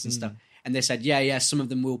things and stuff, and they said, yeah, some of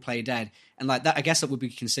them will play dead, and like that, I guess that would be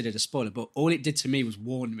considered a spoiler, but all it did to me was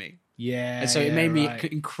warn me. Yeah, and so it made me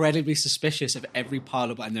incredibly suspicious of every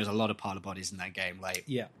pile of, and there's a lot of pile of bodies in that game. Like,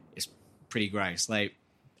 it's pretty gross. Like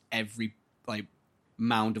every like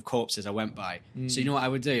mound of corpses I went by. So you know what I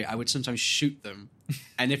would do? I would sometimes shoot them,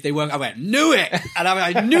 and if they weren't, I went, knew it, and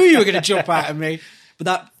I knew you were going to jump out at me, but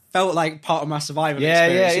that felt like part of my survival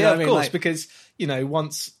experience. Yeah, of course, like, because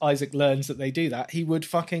once Isaac learns that they do that, he would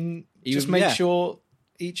make sure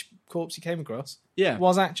each corpse he came across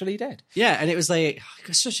was actually dead. Yeah, and it was like,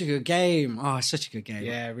 it's such a good game. Oh, it's such a good game.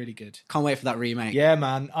 Yeah, really good. Can't wait for that remake. Yeah,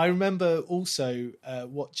 man. I remember also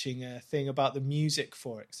watching a thing about the music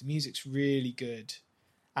for it, 'cause the music's really good.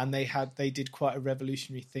 And they did quite a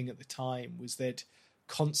revolutionary thing at the time, was they'd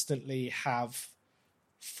constantly have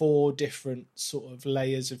 4 different sort of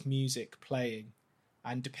layers of music playing,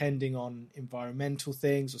 and depending on environmental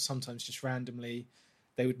things or sometimes just randomly,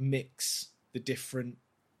 they would mix the different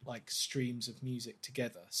like streams of music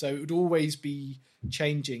together, so it would always be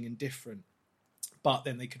changing and different, but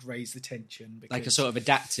then they could raise the tension because, like a sort of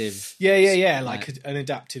adaptive like an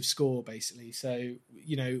adaptive score basically. So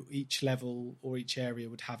each level or each area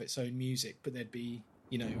would have its own music, but there'd be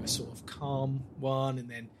a sort of calm one, and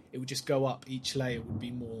then it would just go up. Each layer would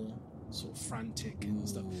be more sort of frantic and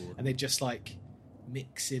stuff, and they'd just like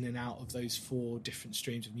mix in and out of those 4 different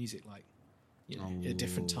streams of music, like at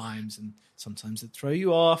different times, and sometimes they'd throw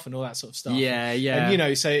you off and all that sort of stuff.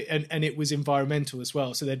 And so and it was environmental as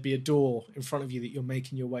well. So there'd be a door in front of you that you're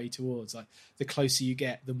making your way towards. Like the closer you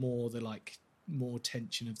get, the more more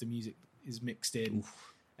tension of the music is mixed in.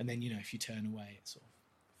 Oof. And then if you turn away, it's sort of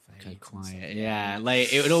fades. Okay, quiet. Yeah,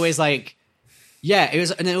 like it would always like. Yeah, it was,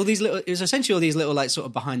 and then it was essentially all these little like sort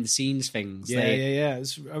of behind the scenes things. Yeah. It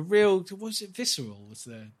was a real. Was it Visceral? Was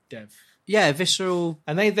the dev? Yeah, Visceral,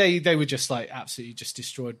 and they were just like absolutely just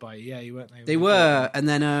destroyed by EA, weren't they? They were, and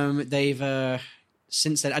then they've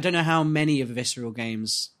since then. I don't know how many of the Visceral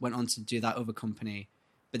games went on to do that other company,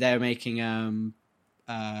 but they're making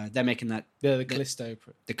that the Callisto,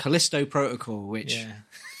 the Callisto Protocol, which. Yeah.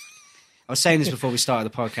 I was saying this before we started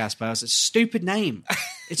the podcast, but it's a stupid name.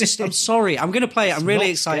 It's just, I'm sorry. I'm going to play it. I'm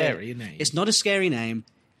really excited. Scary name. It's not a scary name.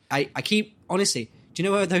 I keep, honestly, do you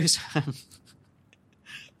know where those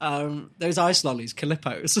ice lollies,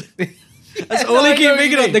 Calippos? That's all I keep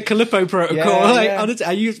thinking of, the Calippo Protocol. Honestly,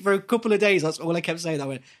 I used for a couple of days, that's all I kept saying. I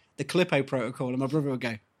went, the Calippo Protocol, and my brother would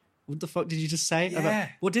go, what the fuck did you just say? I went,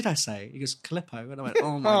 what did I say? He goes, Calippo. And I went,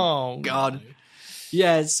 oh my God. No.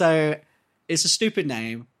 Yeah, so it's a stupid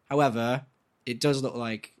name. However, it does look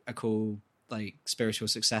like a cool, like, spiritual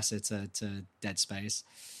successor to Dead Space.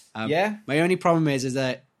 My only problem is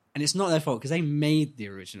that, and it's not their fault because they made the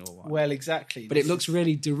original one. Well, exactly. But it looks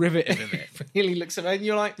really derivative of it. It really looks, and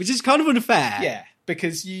you're like, which is kind of unfair. Yeah,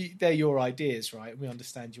 because they're your ideas, right? We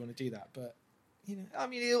understand you want to do that, but I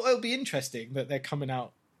mean, it'll be interesting that they're coming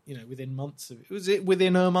out. Within months of it. Was it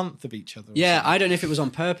within a month of each other? Yeah, I don't know if it was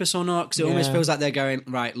on purpose or not, because it almost feels like they're going,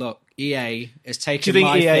 right, look, EA is taking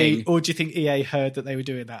my thing. Or do you think EA heard that they were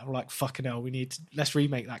doing that? Or like, fucking hell, let's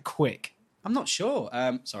remake that quick. I'm not sure.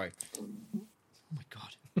 Sorry. Oh my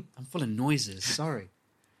God. I'm full of noises. Sorry.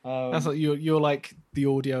 That's like you're like the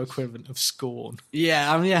audio equivalent of Scorn.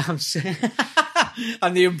 Yeah, I'm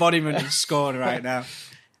I'm the embodiment of Scorn right now.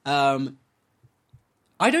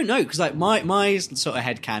 I don't know, because like my sort of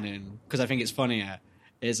headcanon, because I think it's funnier,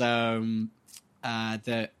 is that I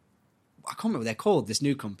can't remember what they're called, this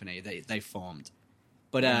new company they formed.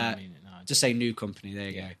 But just say new company, there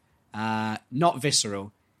you go. not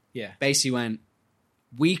Visceral. Yeah. Basically went,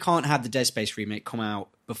 we can't have the Dead Space remake come out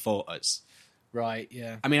before us. Right,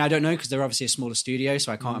 yeah. I mean, I don't know, because they're obviously a smaller studio,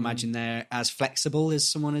 so I can't imagine they're as flexible as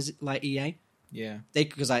someone as like EA. Yeah.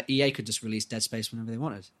 Because like, EA could just release Dead Space whenever they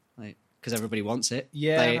wanted, like, because everybody wants it.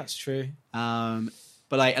 Yeah, like, that's true.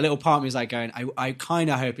 But like a little part of me is like going, I kind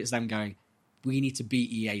of hope it's them going, we need to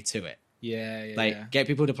beat EA to it. Yeah, Like, get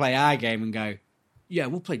people to play our game and go, yeah,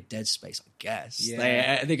 we'll play Dead Space, I guess.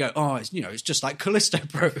 Yeah. They go, oh, it's just like Callisto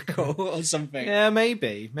Protocol or something. Yeah,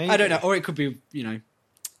 maybe. I don't know, or it could be,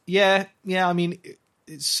 Yeah. I mean,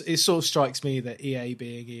 it sort of strikes me that EA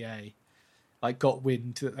being EA, like, got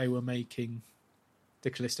wind that they were making the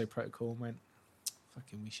Callisto Protocol and went,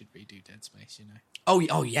 fucking, we should redo Dead Space, you know?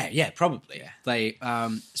 Oh yeah, probably. Yeah. They,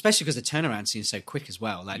 especially because the turnaround seems so quick as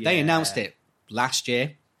well. Like, they announced it last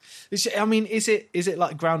year. I mean, is it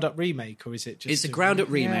like a ground up remake, or is it just? It's a ground up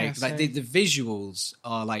remake. Yeah, like the visuals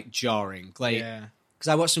are like jarring. Like, yeah, because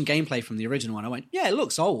I watched some gameplay from the original one. I went, yeah, it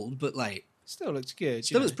looks old, but like still looks good.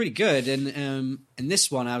 still looks pretty good. And this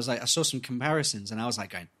one, I was like, I saw some comparisons, and I was like,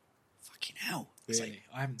 going, fucking hell. It's Really, like,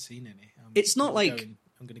 I haven't seen any. It's not like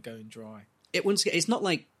I'm going to go and dry. It's not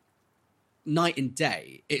like night and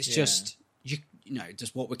day. It's Yeah. just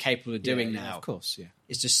just what we're capable of doing now. Of course, yeah.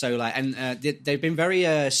 It's just so like, and they've been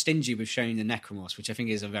very stingy with showing the Necromorphs, which I think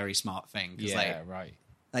is a very smart thing. Yeah, right.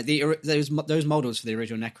 Like those models for the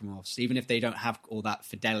original Necromorphs, even if they don't have all that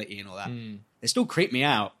fidelity and all that, they still creep me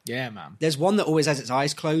out. Yeah, man. There's one that always has its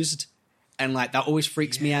eyes closed, and like that always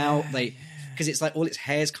freaks me out. Like, because it's like all its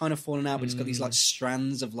hair's kind of falling out, but it's got these like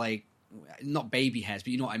strands of like, not baby hairs,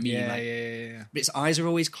 but you know what I mean. Yeah. But its eyes are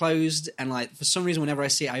always closed, and like for some reason, whenever I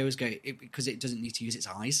see it, I always go because it doesn't need to use its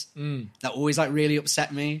eyes. That always like really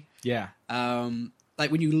upset me. Yeah.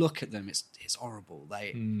 Like when you look at them, it's horrible.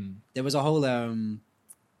 Like there was a whole the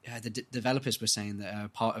developers were saying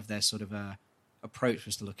that part of their sort of approach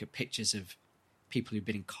was to look at pictures of people who've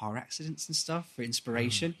been in car accidents and stuff for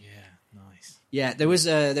inspiration. Nice. Yeah, there was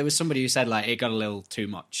somebody who said like it got a little too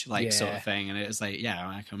much, like sort of thing, and it was like, yeah,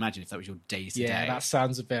 I can imagine if that was your day to day. Yeah, that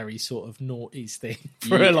sounds a very sort of noughties thing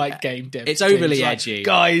for a like game dev. It's overly like, edgy,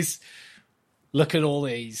 guys. Look at all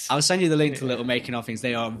these. I'll send you the link to the little making of things.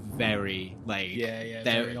 They are very like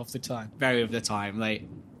very of the time. Very of the time. Like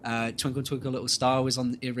Twinkle Twinkle Little Star was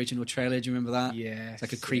on the original trailer. Do you remember that? Yeah, it's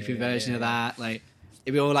like a creepy version of that. Like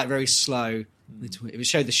it'd be all like very slow. It would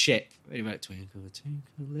show the ship. It would Twinkle Twinkle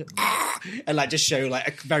Little, and like just show like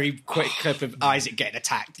a very quick clip of Isaac getting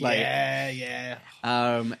attacked. Like, yeah.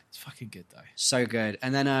 It's fucking good though. So good.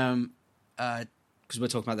 And then because we're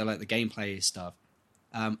talking about the gameplay stuff.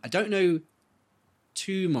 I don't know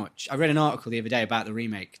too much. I read an article the other day about the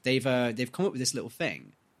remake. They've come up with this little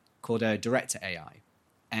thing called Director AI,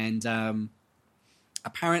 and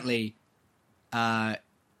apparently, what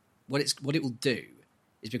it will do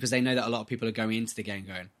is because they know that a lot of people are going into the game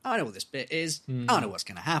going, I know what this bit is, I know what's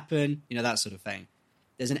going to happen, that sort of thing.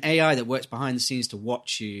 There's an AI that works behind the scenes to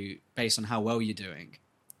watch you based on how well you're doing,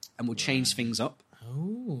 and will change things up.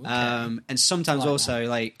 Oh, okay. And sometimes also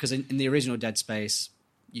like because in the original Dead Space,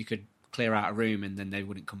 you could clear out a room and then they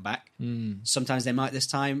wouldn't come back. Sometimes they might this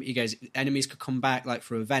time. He goes, enemies could come back like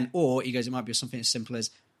for a vent, or he goes, it might be something as simple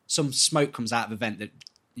as some smoke comes out of a vent that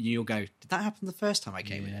you'll go, did that happen the first time I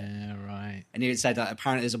came in? Yeah, right. And he said that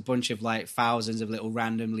apparently there's a bunch of like thousands of little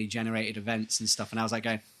randomly generated events and stuff. And I was like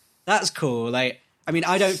going, that's cool. Like, I mean,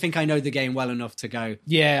 I don't think I know the game well enough to go.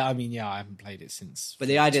 Yeah, I mean, I haven't played it since. But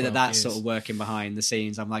the idea that that's years. sort of working behind the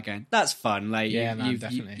scenes, I'm like going, that's fun. Like,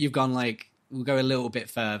 definitely. You've gone like, we'll go a little bit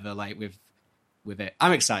further, like with it.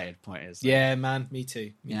 I'm excited. Point is, like, yeah, man, me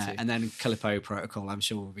too. Me too. And then Callisto Protocol, I'm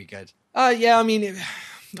sure will be good. Yeah, I mean,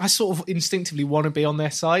 I sort of instinctively want to be on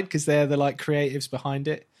their side because they're the like creatives behind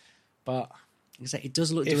it. But it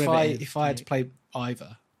does look derivative. If I had to play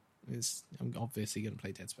either, I'm obviously going to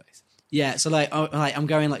play Dead Space. Yeah, so I'm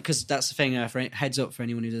going like because that's the thing. For heads up for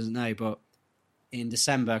anyone who doesn't know, but in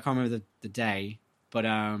December, I can't remember the day, but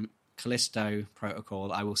Callisto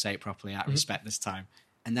Protocol, I will say it properly out of respect this time,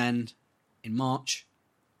 and then in March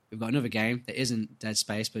we've got another game that isn't Dead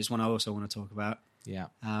Space, but it's one I also want to talk about. Yeah.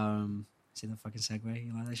 See the fucking segue?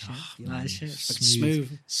 You like that shit? You like that shit? It's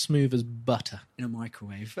fucking smooth as butter in a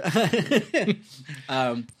microwave.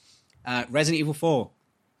 Resident Evil 4.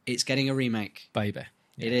 It's getting a remake, baby.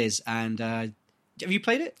 Yeah. It is, and have you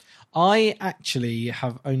played it? I actually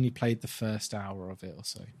have only played the first hour of it or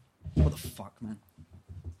so. What the fuck, man?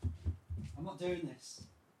 I'm not doing this.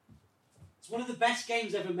 It's one of the best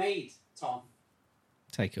games ever made, Tom.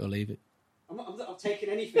 Take it or leave it. I'm not taking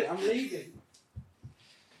anything. I'm leaving.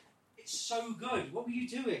 It's so good. What were you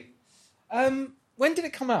doing? When did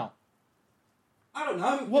it come out? I don't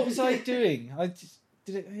know. What was I doing? I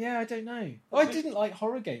don't know. I didn't like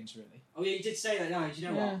horror games really. Oh yeah, you did say that. No, do you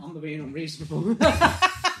know what? I'm being unreasonable. Do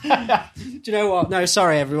you know what? No,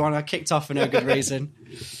 sorry everyone. I kicked off for no good reason.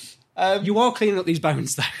 You are cleaning up these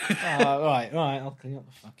bones though. Right. I'll clean up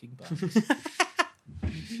the fucking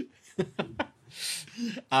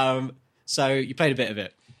bones. So you played a bit of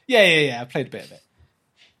it. Yeah. I played a bit of it.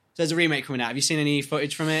 So there's a remake coming out. Have you seen any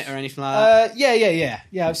footage from it or anything like that?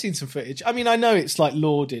 Yeah. I've seen some footage. I mean, I know it's like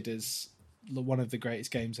lauded as one of the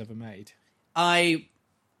greatest games ever made. I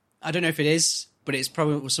don't know if it is, but it's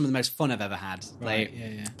probably some of the most fun I've ever had.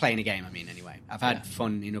 Right, Playing a game, I mean, anyway. I've had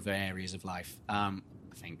fun in other areas of life, I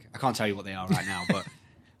think. I can't tell you what they are right now, but...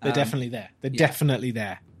 They're definitely there. They're definitely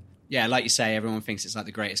there. Yeah, like you say, everyone thinks it's like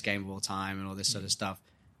the greatest game of all time and all this sort of stuff.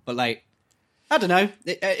 But like, I don't know.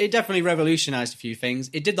 It definitely revolutionized a few things.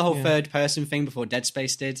 It did the whole third-person thing before Dead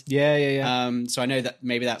Space did. Yeah. So I know that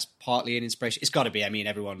maybe that's partly an inspiration. It's got to be. I mean,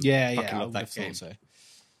 everyone fucking loved that game. So.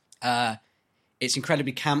 It's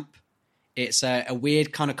incredibly camp. It's a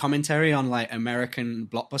weird kind of commentary on like American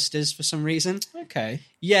blockbusters for some reason. Okay.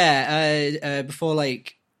 Yeah, before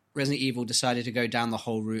like Resident Evil decided to go down the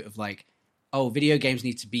whole route of like, oh, video games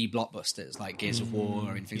need to be blockbusters like Gears of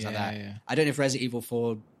War and things like that. Yeah. I don't know if Resident Evil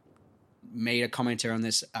 4 made a commentary on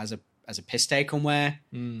this as a piss take on where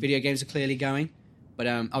video games are clearly going, but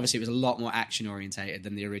obviously it was a lot more action orientated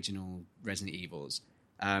than the original Resident Evils.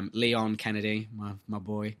 Leon Kennedy, my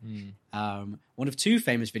boy, one of two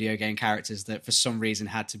famous video game characters that for some reason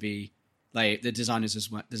had to be like the designers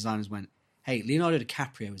went, hey, Leonardo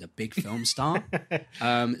DiCaprio is a big film star,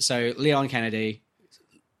 so Leon Kennedy,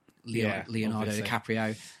 Leonardo obviously.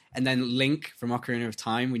 DiCaprio, and then Link from Ocarina of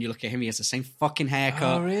Time. When you look at him, he has the same fucking haircut.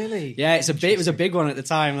 Oh, really? Yeah, it was a big one at the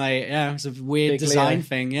time. Like, yeah, it's a weird Big design Leo.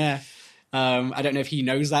 thing. Yeah. I don't know if he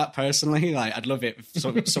knows that personally. Like, I'd love it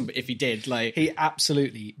if he did. Like, He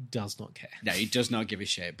absolutely does not care. no, he does not give a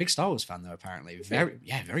shit. Big Star Wars fan though, apparently.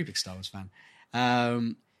 Very big Star Wars fan.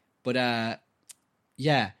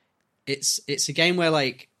 It's a game where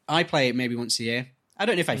like I play it maybe once a year. I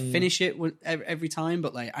don't know if I finish it every time,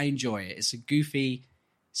 but like I enjoy it. It's a goofy,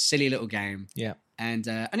 silly little game. Yeah. And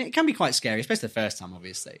it can be quite scary, especially the first time,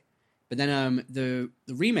 obviously. But then the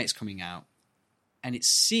remake's coming out, and it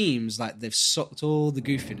seems like they've sucked all the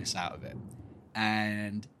goofiness out of it.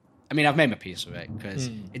 And I mean, I've made my peace with it because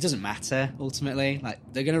it doesn't matter ultimately. Like,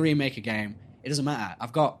 they're going to remake a game. It doesn't matter.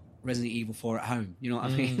 I've got Resident Evil 4 at home. You know what I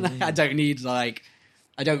mean? Like, I don't need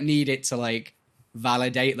it to like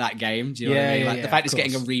validate that game. Do you know what I mean? Like, the fact it's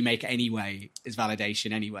getting a remake anyway is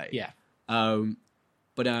validation anyway. Yeah. And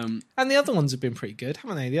the other ones have been pretty good,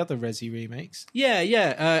 haven't they? The other Resi remakes.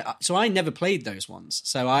 Yeah. So I never played those ones.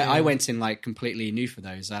 So I went in like completely new for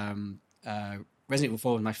those. Resident Evil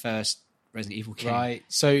 4 was my first Resident Evil game. Right.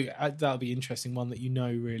 So that'll be an interesting one that you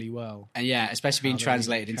know really well. And yeah, especially being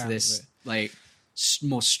translated into this like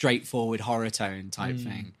more straightforward horror tone type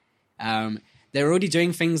thing. They're already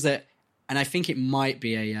doing things that, and I think it might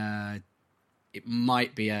be a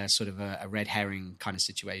sort of a red herring kind of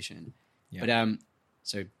situation. Yeah. But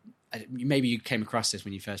so maybe you came across this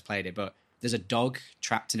when you first played it, but there's a dog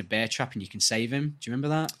trapped in a bear trap and you can save him. Do you remember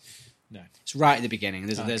that? No. It's right at the beginning. Or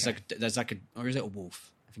is it a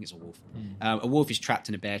wolf? I think it's a wolf. A wolf is trapped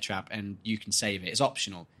in a bear trap and you can save it. It's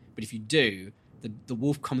optional. But if you do, the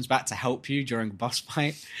wolf comes back to help you during a boss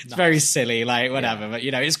fight. It's very silly, like whatever, but you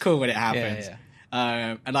know, it's cool when it happens.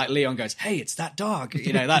 Yeah. And like Leon goes, hey, it's that dog,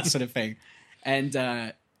 you know, that sort of thing. And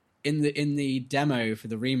in the demo for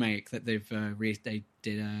the remake that they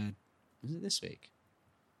did, was it this week?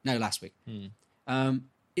 No, last week.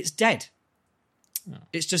 It's dead. Oh.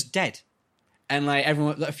 It's just dead. And like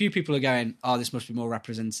a few people are going, oh, this must be more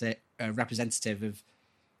representative of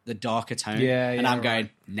the darker tone. And I'm going,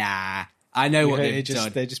 nah. I know what they've done.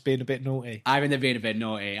 They're just being a bit naughty. I think they're being a bit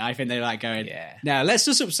naughty. I think they're like going, no, let's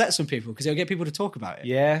just upset some people because it'll get people to talk about it.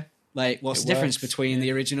 Yeah. Like, what's the difference between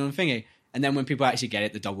the original and thingy? And then when people actually get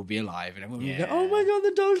it, the dog will be alive, and everyone will go, "Oh my god,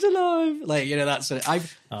 the dog's alive!" Like, you know, that's sort of,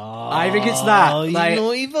 I think it's that. Like,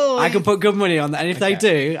 naughty boy. I can put good money on that, and if they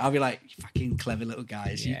do, I'll be like, "You fucking clever little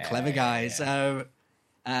guys, you clever guys." Yeah.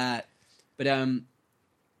 But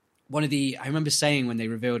one of the, I remember saying when they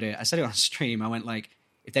revealed it, I said it on stream. I went like,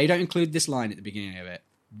 if they don't include this line at the beginning of it,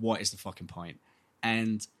 what is the fucking point?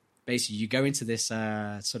 And basically, you go into this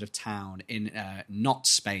sort of town in not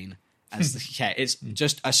Spain. It's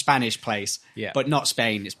just a Spanish place, but not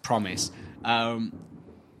Spain. It's Promise, and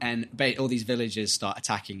all these villagers start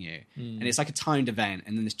attacking you, and it's like a timed event.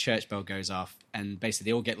 And then this church bell goes off, and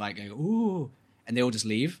basically they all get like, "Ooh," and they all just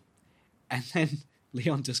leave. And then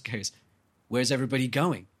Leon just goes, "Where's everybody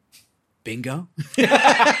going? Bingo."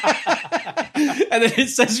 and then it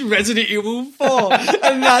says Resident Evil 4,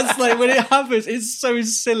 and that's like when it happens, it's so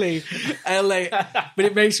silly, and like, but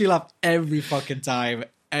it makes me laugh every fucking time,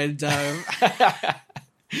 and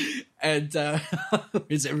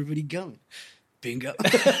where's everybody going? Bingo.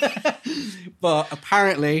 But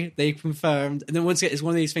apparently they confirmed, and then once again, it's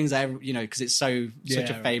one of these things that, because it's such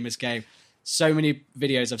a famous game. So many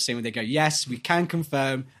videos I've seen where they go, yes, we can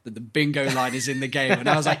confirm that the bingo line is in the game. And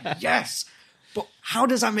I was like, yes, but how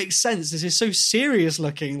does that make sense? This is so serious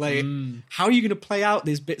looking. Like, how are you going to play out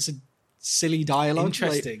these bits of silly dialogue?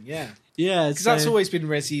 Interesting, yeah. Yeah. Because that's always been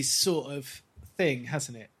Resi's sort of thing,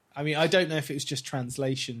 hasn't it? I mean, I don't know if it was just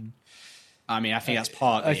translation. I mean, I think that's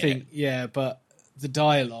part of it. Yeah, but the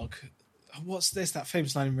dialogue. There's that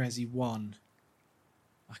famous line in Resi 1.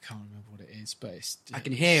 I can't remember what it is, but I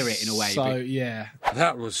can hear it in a way. So, yeah.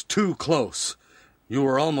 That was too close. You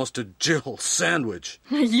were almost a Jill sandwich.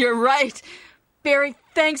 You're right. Barry,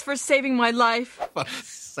 thanks for saving my life.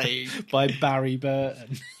 By Barry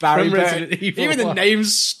Burton. Barry Burton. Even the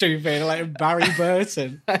name's stupid, like Barry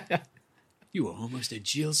Burton. You were almost a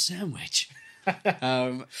Jill sandwich.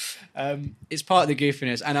 It's part of the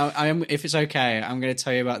goofiness, and I am, if it's okay, I'm going to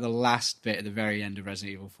tell you about the last bit at the very end of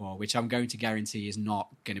Resident Evil 4, which I'm going to guarantee is not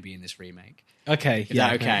going to be in this remake. Okay, is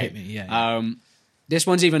that okay? Hit me. Yeah. This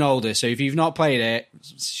one's even older, so if you've not played it,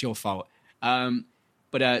 it's your fault.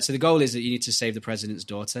 But so the goal is that you need to save the president's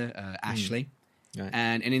daughter, Ashley. Right.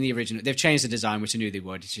 And in the original, they've changed the design, which I knew they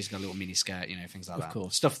would. She's got a little mini skirt, things like that. Of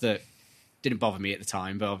course, stuff that didn't bother me at the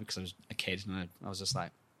time, but because I was a kid and I was just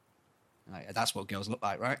like, that's what girls look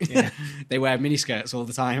like, right? Yeah. They wear miniskirts all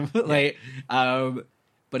the time. But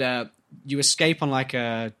you escape on like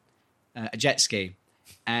a jet ski,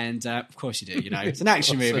 and of course you do. It's an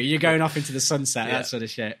action movie. You're going off into the sunset, that sort of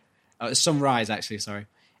shit. Sunrise, actually. Sorry.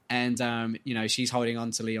 And she's holding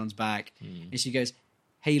on to Leon's back, and she goes,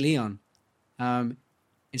 "Hey, Leon,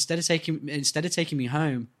 instead of taking me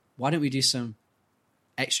home, why don't we do some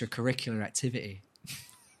extracurricular activity?"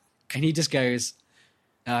 And he just goes,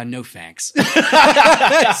 "No thanks."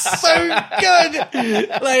 It's so good.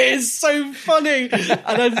 Like, it's so funny.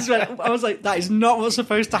 And I was like, that is not what's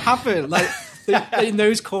supposed to happen. Like, in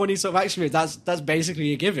those corny sort of action movies, that's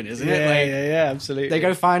basically a given, isn't it? Like, yeah, absolutely. They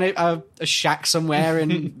go find a shack somewhere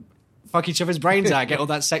and fuck each other's brains out, get all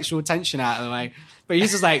that sexual tension out of the way. But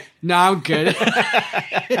he's just like, no, I'm good.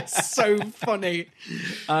 It's so funny.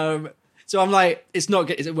 So I'm like, it's not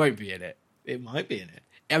good. It won't be in it. It might be in it.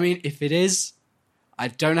 I mean, if it is, I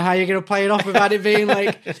don't know how you're going to play it off without it being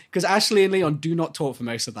like... Because Ashley and Leon do not talk for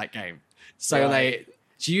most of that game. So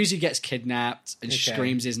she usually gets kidnapped and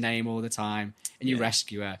screams his name all the time, and you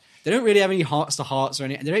rescue her. They don't really have any hearts-to-hearts or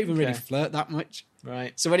anything. They don't even really flirt that much.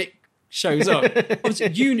 Right. So when it shows up, obviously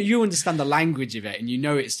you understand the language of it, and you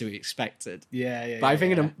know it's to be expected. Yeah. But I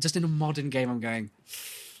think just in a modern game, I'm going...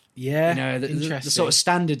 Yeah, the sort of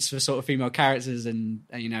standards for sort of female characters and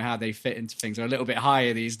how they fit into things are a little bit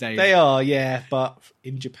higher these days. They are, yeah, but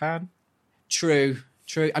in Japan, true.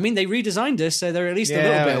 I mean, they redesigned us, so they're at least a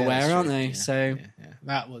little bit aware, aren't they? Yeah,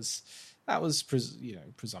 that was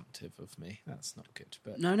presumptive of me. That's not good.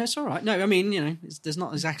 But no, it's all right. No, I mean, there's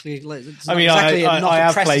not exactly. I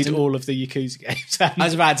have played all of the Yakuza games. I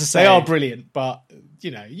was about to say they are brilliant, but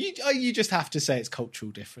you just have to say it's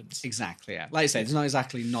cultural difference. Exactly. Yeah. Like I say, there's not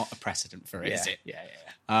exactly not a precedent for it, is it? Yeah.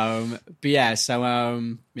 But yeah, so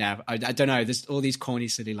I don't know. There's all these corny,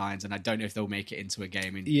 silly lines, and I don't know if they'll make it into a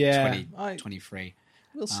game in 2023.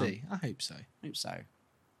 We'll see. I hope so.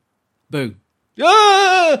 Boo.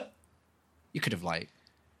 Ah! You could have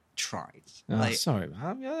tried. Sorry,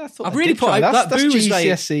 man. I thought I've really put that's Boo was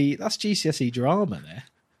GCSE. That's GCSE drama there.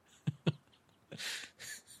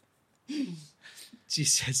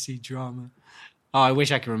 GCSE drama. Oh, I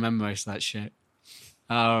wish I could remember most of that shit.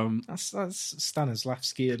 That's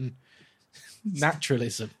Stanislavskian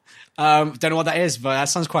naturalism. Don't know what that is, but that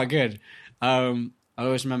sounds quite good. I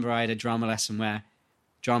always remember I had a drama lesson where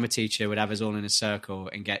drama teacher would have us all in a circle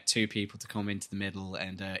and get two people to come into the middle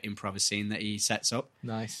and improv a scene that he sets up.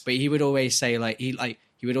 Nice. But he would always say he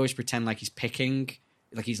would always pretend like he's picking,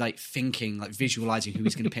 like he's thinking, like visualizing who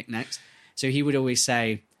he's going to pick next. So he would always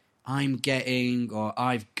say, "I'm getting," or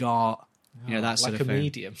 "I've got," that sort of thing. Like a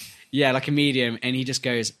medium. Yeah, like a medium. And he just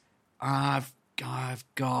goes, I've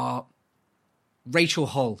got Rachel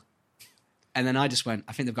Hull. And then I just went,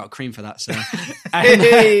 I think they've got a cream for that, sir. And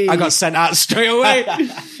I got sent out straight away.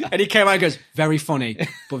 And he came out and goes, very funny,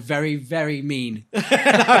 but very, very mean. And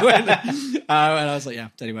I was like, yeah,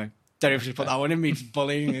 anyway. Don't know if you should put that one in me,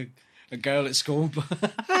 bullying a girl at school. But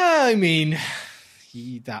I mean,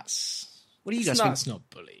 that's... What do you guys think? That's not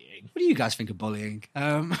bullying. bullying. What do you guys think of bullying?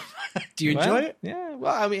 Do you enjoy it? Yeah.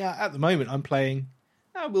 Well, I mean, at the moment, I'm playing.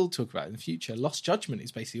 I will talk about it in the future. Lost Judgment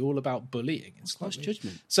is basically all about bullying. It's Lost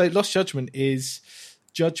Judgment. So Lost Judgment is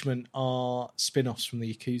Judgment are spin-offs from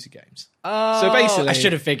the Yakuza games. Oh, so basically, I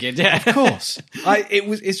should have figured. Yeah, of course.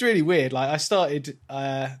 It's really weird. Like I started,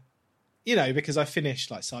 because I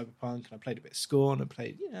finished like Cyberpunk and I played a bit of Scorn and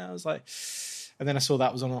played. I was like, and then I saw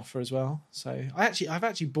that was on offer as well. So I've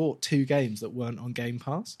actually bought 2 games that weren't on Game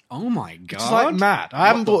Pass. Oh my god, it's like mad. I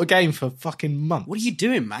haven't bought a game for fucking months. What are you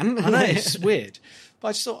doing, man? I know, it's weird. But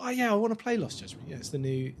I just thought, I want to play Lost Judgment. Yeah, it's the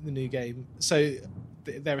new game. So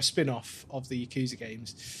they're a spin-off of the Yakuza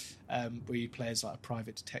games, where you play as like a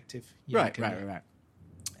private detective. Right.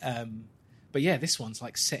 But yeah, this one's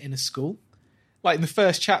like set in a school. Like in the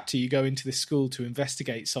first chapter, you go into this school to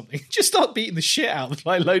investigate something. Just start beating the shit out of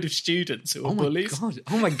like a load of students who are bullies.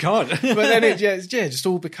 Oh my god! But then it just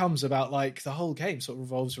all becomes about like the whole game sort of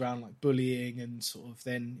revolves around like bullying and sort of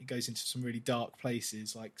then it goes into some really dark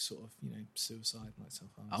places like sort of suicide and like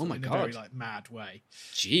self-harm. Oh my in god! A very like mad way.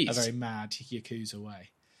 Jeez, a very mad Yakuza way.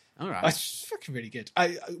 All right, it's fucking really good.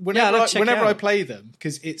 Whenever I play them,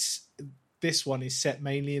 because this one is set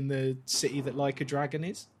mainly in the city that Like a Dragon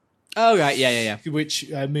is. Oh right, yeah. Which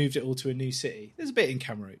moved it all to a new city. There's a bit in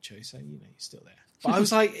Camarucho, so you're still there. But I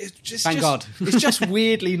was like, it's just Thank God. It's just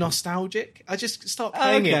weirdly nostalgic. I just start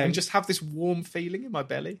playing it and just have this warm feeling in my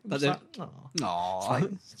belly. It's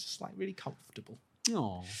just like really comfortable.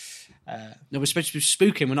 No, we're supposed to be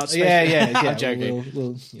spooking. We're not supposed yeah. I'm joking.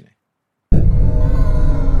 We'll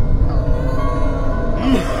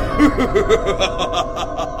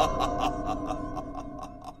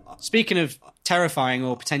Speaking of terrifying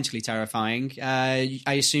or potentially terrifying, I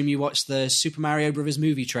assume you watched the Super Mario Brothers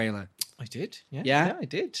movie trailer. I did. Yeah? Yeah, I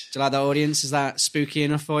did. Do you like that audience? Is that spooky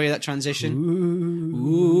enough for you, that transition?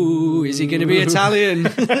 Ooh, is he going to be Italian?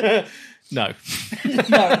 No.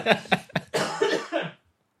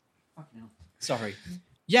 Sorry.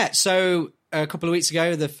 Yeah, so a couple of weeks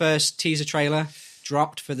ago, the first teaser trailer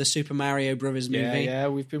dropped for the Super Mario Brothers movie. Yeah,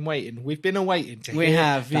 we've been waiting. We've been awaiting to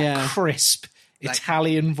hear that crisp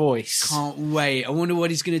Italian voice. Can't wait. I wonder what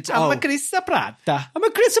he's going to do. I'm a Crista Prata. I'm a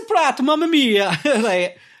Crista Prata, mamma mia.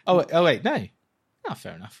 Oh, wait, no. Oh,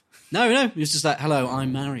 fair enough. No. It was just like, hello,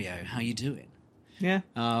 I'm Mario. How you doing? Yeah.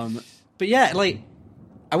 But yeah,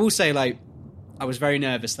 I will say, I was very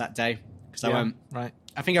nervous that day because I went, right.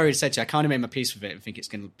 I think I already said to you, I kind of made my peace with it and think it's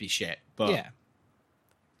going to be shit. But yeah.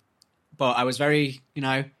 But I was very,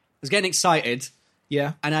 I was getting excited.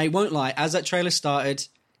 Yeah. And I won't lie, as that trailer started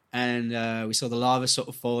and we saw the lava sort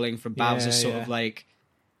of falling from Bowser of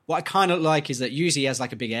what I kind of like is that usually he has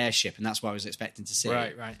like a big airship and that's what I was expecting to see.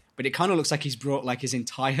 Right. But it kind of looks like he's brought like his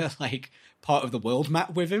entire part of the world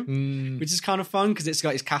map with him, which is kind of fun because it's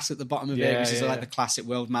got his castle at the bottom of it, which is like the classic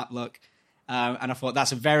world map look. And I thought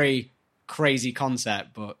that's a very crazy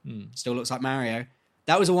concept, but still looks like Mario.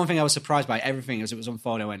 That was the one thing I was surprised by. Everything as it was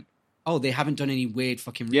unfolding, I went, oh, they haven't done any weird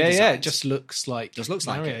fucking redesigns. Yeah, it just looks like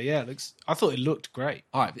Mario. It. Yeah, I thought it looked great.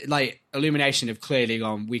 All right, like Illumination have clearly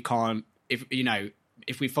gone, we can't,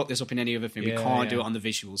 if we fuck this up in any other thing, we can't do it on the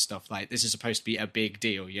visual stuff. Like, this is supposed to be a big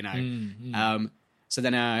deal, So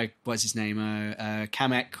then, what's his name?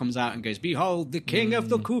 Kamek comes out and goes, behold, the king of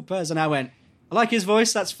the Koopas. And I went, I like his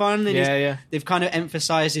voice, that's fun. And they've kind of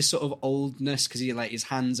emphasized his sort of oldness because his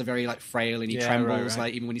hands are very frail and he trembles,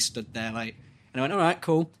 even when he stood there. And I went, all right,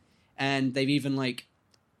 cool. And they've even they've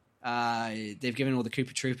given all the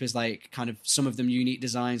Koopa Troopers kind of some of them unique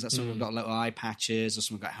designs. Some of them got little eye patches, or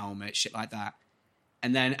some have got helmets, shit like that.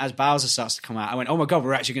 And then as Bowser starts to come out, I went, oh my god,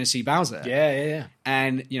 we're actually going to see Bowser. Yeah.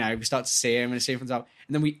 And we start to see him and see him from the top,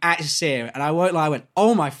 and then we actually see him. And I won't lie, I went,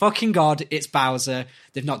 oh my fucking god, it's Bowser.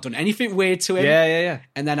 They've not done anything weird to him. Yeah.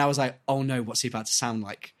 And then I was like, oh no, what's he about to sound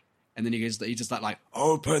like? And then he just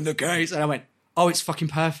open the gates. And I went, oh, it's fucking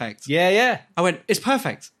perfect. Yeah. I went, it's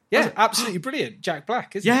perfect. Yeah, absolutely brilliant. Jack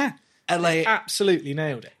Black, isn't it? Yeah. And absolutely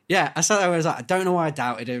nailed it. Yeah, I sat there and I was like, I don't know why I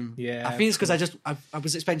doubted him. Yeah. I think it's because I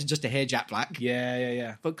was expecting just to hear Jack Black.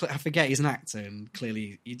 Yeah. But I forget he's an actor and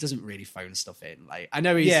clearly he doesn't really phone stuff in. I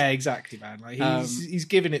know he's... Yeah, exactly, man. He's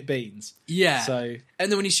giving it beans. Yeah. So...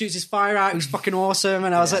 And then when he shoots his fire out, it was fucking awesome.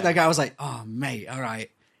 And I was I was like, oh, mate, all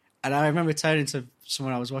right. And I remember turning to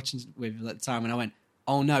someone I was watching with at the time and I went,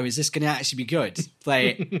 oh no, is this going to actually be good?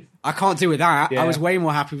 I can't do with that. Yeah. I was way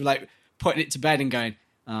more happy with putting it to bed and going,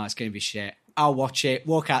 oh, it's going to be shit. I'll watch it,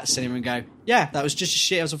 walk out the cinema and go, yeah, that was just as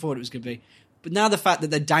shit as I thought it was going to be. But now the fact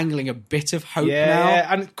that they're dangling a bit of hope now.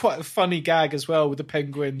 Yeah, and quite a funny gag as well with the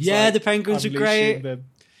penguins. Yeah, the penguins are great. The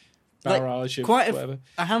barrage of quite whatever.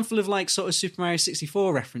 a handful of sort of Super Mario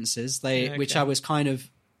 64 references, which I was kind of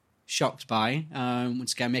shocked by.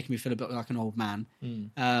 Once again, making me feel a bit like an old man.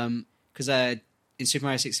 Because in Super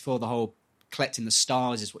Mario 64, the whole collecting the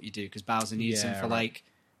stars is what you do, because Bowser needs them for like.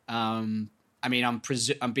 I mean, I'm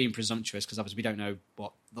being presumptuous because obviously we don't know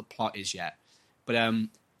what the plot is yet, but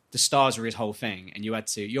the stars were his whole thing, and you had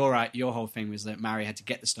to. You're right. Your whole thing was that Mario had to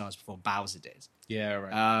get the stars before Bowser did. Yeah,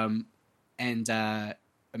 right.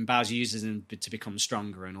 And Bowser uses them to become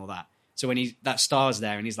stronger and all that. So when that star's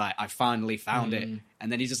there, and he's like, "I finally found it,"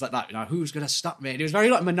 and then he's just like that. Who's gonna stop me? And it was very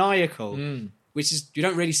like maniacal, which is you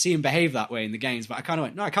don't really see him behave that way in the games. But I kind of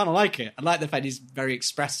went, no, I kind of like it. I like the fact he's very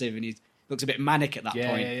expressive and he looks a bit manic at that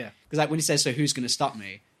point. Yeah. Because like when he says, "So who's gonna stop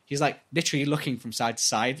me?" He's like literally looking from side to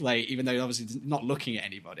side, like even though he's obviously not looking at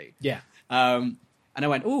anybody. Yeah. And I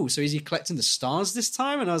went, "Oh, so is he collecting the stars this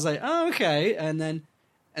time?" And I was like, "Oh, okay." And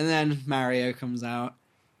then Mario comes out.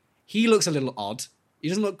 He looks a little odd. He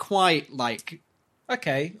doesn't look quite like...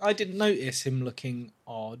 Okay, I didn't notice him looking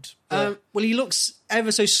odd. Well, he looks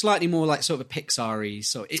ever so slightly more like sort of a Pixar-y.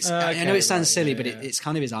 So I know it sounds silly, but it's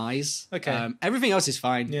kind of his eyes. Okay. Everything else is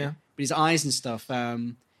fine. Yeah. But his eyes and stuff...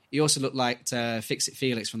 he also looked like Fix-It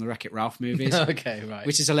Felix from the Wreck-It Ralph movies. Okay, right.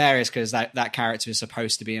 Which is hilarious because that character is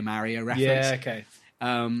supposed to be a Mario reference. Yeah, okay.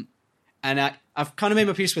 And I've kind of made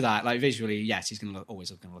my peace with that. Like visually, yes, he's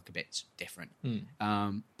always going to look a bit different.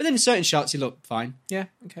 But then in certain shots, he looked fine. Yeah,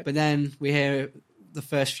 okay. But then we hear the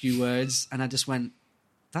first few words, and I just went,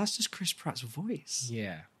 "That's just Chris Pratt's voice.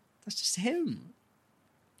 Yeah, that's just him."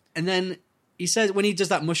 And then he says when he does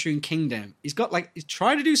that Mushroom Kingdom, he's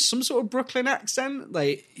trying to do some sort of Brooklyn accent,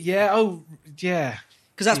 like yeah.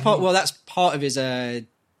 Because that's part of his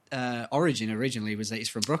origin originally was that he's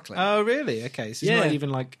from Brooklyn. Oh, really? Okay, so he's not even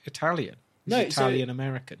like Italian. He's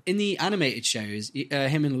Italian-American. In the animated shows,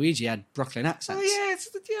 him and Luigi had Brooklyn accents. Oh, yeah,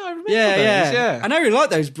 I remember those. Yeah. And I really like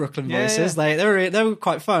those Brooklyn voices. Yeah. Like they were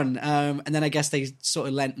quite fun. And then I guess they sort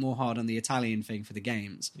of lent more hard on the Italian thing for the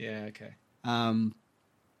games. Yeah, okay. And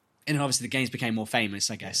then obviously the games became more famous,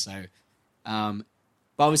 I guess. So, but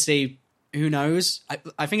obviously, who knows?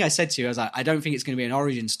 I think I said to you, I was like, I don't think it's going to be an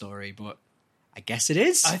origin story, but I guess it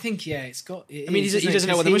is. I think it's got. He doesn't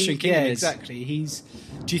know what the Mushroom Kingdom is. Exactly.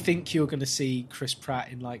 Do you think you're going to see Chris Pratt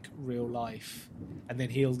in like real life, and then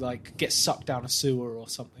he'll like get sucked down a sewer or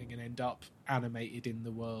something and end up animated in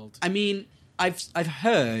the world? I mean, I've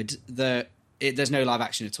heard that there's no live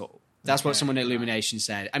action at all. That's what someone at Illumination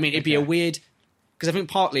said. I mean, it'd be a weird because I think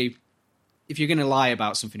partly if you're going to lie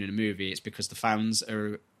about something in a movie, it's because the fans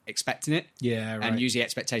are expecting it. Yeah, right. And usually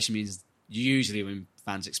expectation means when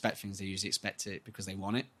fans expect things, they usually expect it because they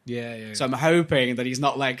want it. Yeah. So I'm hoping that he's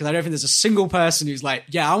not like, because I don't think there's a single person who's like,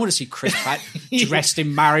 yeah, I want to see Chris Pratt dressed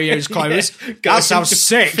in Mario's clothes. That sounds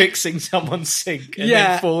sick. Fixing someone's sink and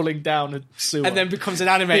then falling down a sewer. And then becomes an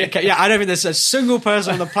animated. Yeah, I don't think there's a single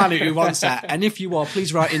person on the planet who wants that. And if you are,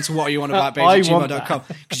 please write into what you want about gmail.com,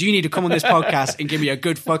 because you need to come on this podcast and give me a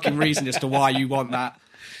good fucking reason as to why you want that.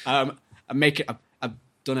 And make it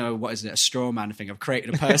don't know, what is it, a straw man thing. I've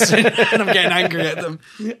created a person and I'm getting angry at them.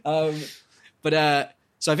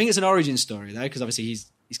 So I think it's an origin story though, because obviously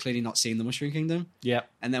he's clearly not seen the Mushroom Kingdom. Yeah.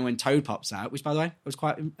 And then when Toad pops out, which by the way, I was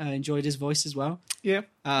quite enjoyed his voice as well. Yeah.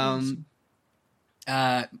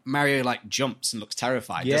 Mario like jumps and looks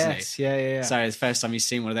terrified, doesn't he? Yeah. So it's the first time he's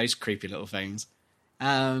seen one of those creepy little things.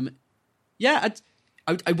 I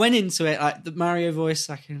went into it like the Mario voice.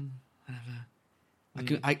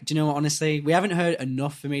 Do you know what? Honestly, we haven't heard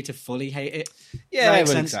enough for me to fully hate it. Yeah,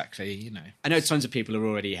 exactly. You know, I know tons of people are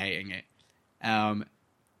already hating it,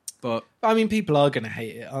 but I mean, people are going to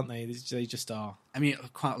hate it, aren't they? They just are. I mean,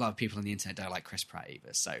 quite a lot of people on the internet don't like Chris Pratt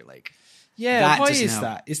either. So, like, yeah, why is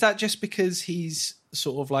that? Is that just because he's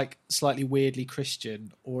sort of like slightly weirdly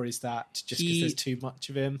Christian, or is that just because there's too much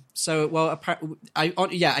of him? So, well,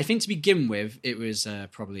 I think to begin with, it was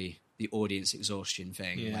probably the audience exhaustion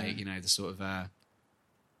thing, like the sort of.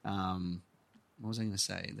 What was I going to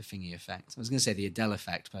say? The thingy effect. I was going to say the Adele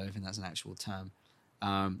effect, but I don't think that's an actual term.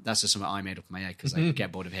 That's just something I made up in my head because I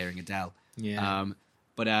get bored of hearing Adele. Yeah.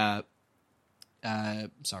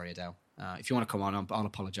 Sorry, Adele. If you want to come on, I'll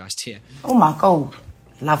apologise to you. Oh my God,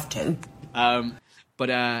 love to.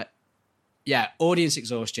 Audience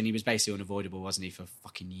exhaustion. He was basically unavoidable, wasn't he, for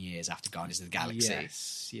fucking years after Guardians of the Galaxy?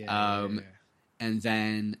 Yes. Yeah. And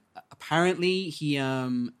then apparently he. I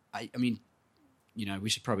mean. We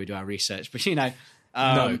should probably do our research, but no,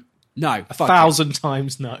 1,000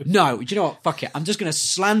 times no. No, do you know what? Fuck it. I'm just going to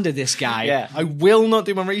slander this guy. Yeah, I will not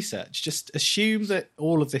do my research. Just assume that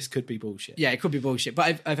all of this could be bullshit. Yeah, it could be bullshit.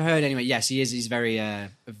 But I've heard anyway. Yes, he is. He's very,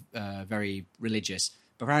 very religious.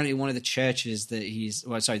 But apparently, one of the churches that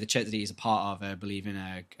the church that he's a part of, believe in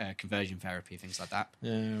conversion therapy, things like that.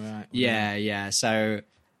 Yeah, right. Yeah. So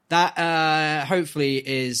That hopefully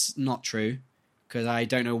is not true, because I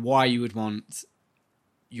don't know why you would want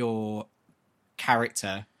your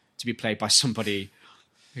character to be played by somebody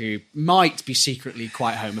who might be secretly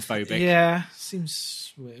quite homophobic. Yeah,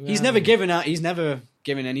 seems. He's never given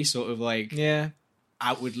any sort of like Yeah.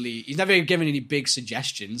 outwardly. He's never given any big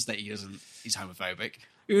suggestions that he's homophobic.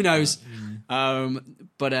 Who knows?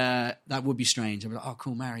 But that would be strange. I'd be like, oh,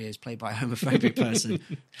 cool, Mario's played by a homophobic person.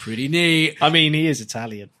 Pretty neat. I mean, he is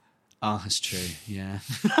Italian. Oh, that's true. Yeah.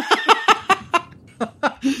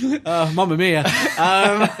 Mamma mia.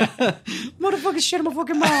 Motherfucking shit, I'm a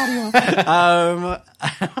fucking Mario.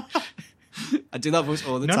 I do that voice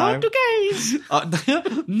all the time. No gays.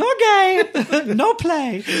 No gay. No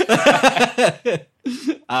play.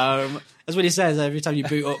 That's what he says every time you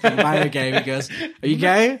boot up a Mario game. He goes, are you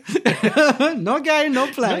gay? No gay, no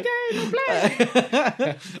play. No gay, no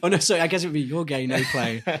play. Oh, no, sorry. I guess it would be you're gay, no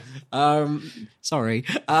play. Sorry.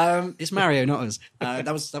 It's Mario, not us.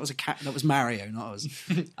 That was Mario, not us.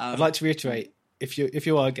 I'd like to reiterate, if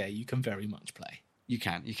you are gay, you can very much play. You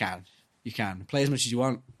can. Play as much as you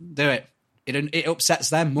want. Do it. It upsets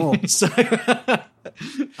them more. So,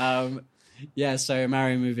 so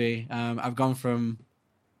Mario movie. I've gone from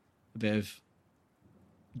a bit of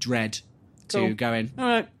dread to going, all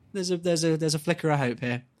right, there's a flicker of hope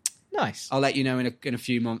here. Nice. I'll let you know in a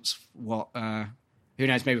few months what. Who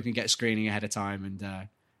knows? Maybe we can get a screening ahead of time, and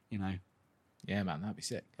Yeah, man, that'd be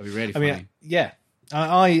sick. that'd be really funny. I mean, yeah.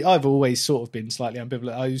 I've always sort of been slightly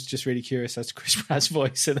ambivalent. I was just really curious as to Chris Pratt's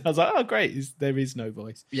voice, and I was like, oh, great, there is no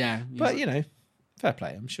voice. Yeah. But, fair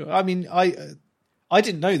play, I'm sure. I mean, I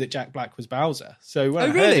didn't know that Jack Black was Bowser, so when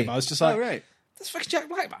I heard him, I was just like, right. that's fucking Jack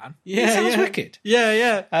Black, man. Yeah, He sounds yeah. wicked.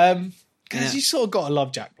 Yeah. Because you sort of got to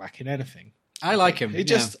love Jack Black in anything. I like him.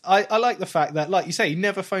 I like the fact that, like you say, he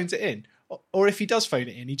never phones it in. Or if he does phone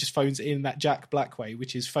it in, he just phones it in that Jack Black way,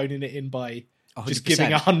 which is phoning it in by 100%. just giving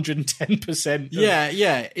 110%.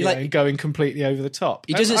 Yeah. And going completely over the top.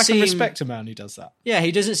 He doesn't I can seem- respect a man who does that. Yeah,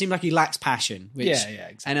 he doesn't seem like he lacks passion. Which, Yeah,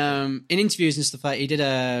 exactly. And in interviews and stuff like he did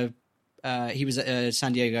he was at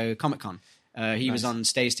San Diego Comic-Con. He was on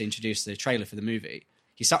stage to introduce the trailer for the movie.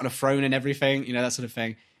 He sat on a throne and everything, that sort of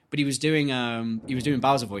thing. But he was doing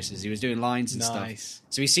Bowser voices. He was doing lines and stuff.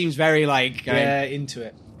 So he seems very like going, into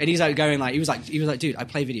it. and he's like going like he was like, dude, I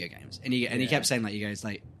play video games, and he kept saying like, he goes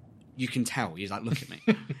like, you can tell. He's like, look at me,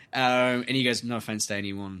 and he goes, no offense to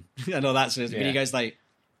anyone and all that sort of stuff. But he goes like,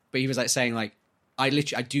 but he was like saying like, I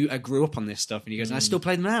grew up on this stuff, and he goes, and I still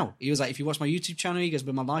play them now. He was like, if you watch my YouTube channel, he goes,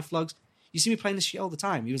 with my life vlogs, you see me playing this shit all the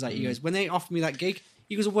time. He was like, he goes, when they offered me that gig,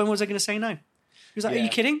 he goes, when was I going to say no? He was like, are you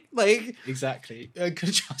kidding? Like, exactly.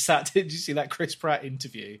 Contrast that. Did you see that Chris Pratt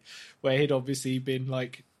interview where he'd obviously been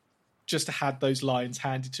like, just had those lines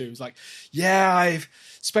handed to him? It was like, yeah, I've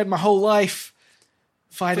spent my whole life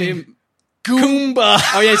fighting Goomba.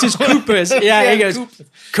 Oh yeah, it's just Koopas. Yeah, he goes,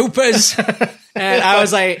 Koopas. And I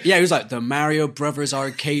was like, he was like, the Mario Brothers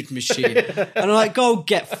arcade machine. And I'm like, go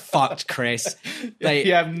get fucked, Chris. Like,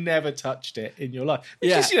 you have never touched it in your life.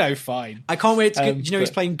 Which is, fine. I can't wait to he's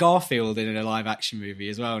playing Garfield in a live action movie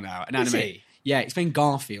as well now. An anime. He? Yeah, he's playing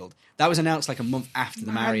Garfield. That was announced like a month after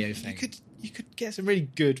the Mario thing. You could get some really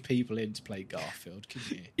good people in to play Garfield,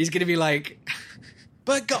 couldn't you? He's going to be like...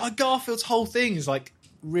 But Garfield's whole thing is like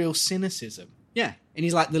real cynicism. Yeah, and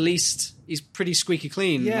he's like he's pretty squeaky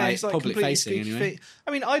clean, Yeah, like he's like public completely facing anyway.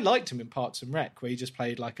 I mean, I liked him in Parks and Rec, where he just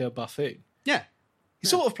played like a buffoon. Yeah. He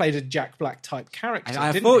sort of played a Jack Black type character.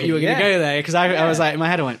 I didn't thought he? you were going to go there, because I was like, in my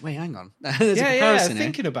head I went, wait, hang on. There's a comparison here.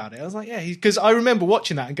 Thinking about it, I was like, because I remember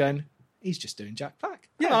watching that and going, he's just doing Jack Black.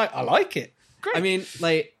 Yeah, I like it. Great. I mean,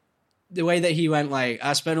 like, the way that he went, like,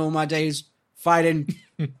 I spent all my days fighting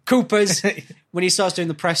Koopas. When he starts doing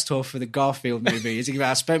the press tour for the Garfield movie, he's like,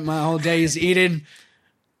 I spent my whole days eating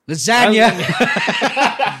lasagna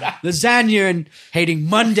and hating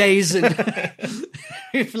Mondays and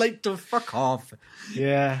like, to fuck off.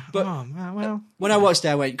 Yeah. But oh, man, well. When I watched it,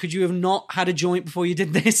 I went, could you have not had a joint before you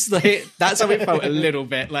did this? Like, that's how it felt a little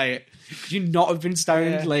bit. Like, could you not have been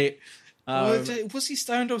stoned? Yeah. Like, was he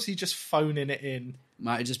stoned or was he just phoning it in?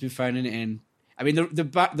 Might have just been phoning it in. I mean,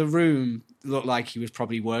 the room looked like he was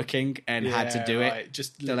probably working and had to do it.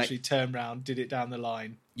 Just So, literally turn around, did it down the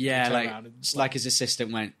line. Yeah, turn like, around and, it's like his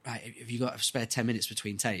assistant went, right, have you got a spare 10 minutes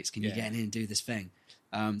between takes? Can you get in and do this thing?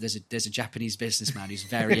 There's a Japanese businessman who's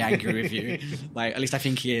very angry with you. Like, at least I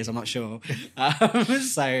think he is. I'm not sure.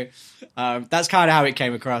 So that's kind of how it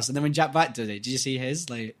came across. And then when Jack Black did it, did you see his?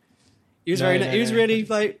 Like, he was really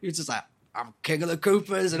like, he was just like, I'm king of the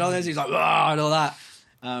Koopas and all this. He's like, and all that.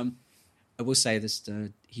 I will say this: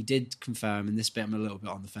 he did confirm, and this bit I'm a little bit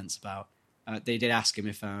on the fence about. They did ask him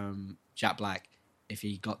if Jack Black if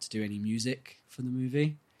he got to do any music for the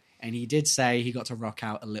movie, and he did say he got to rock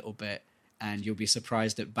out a little bit, and you'll be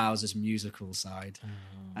surprised at Bowser's musical side.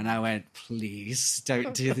 And I went, please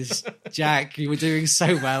don't do this, Jack. You were doing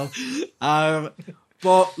so well.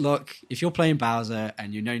 But look, if you're playing Bowser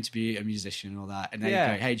and you're known to be a musician and all that, and then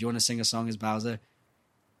you go, hey, do you want to sing a song as Bowser?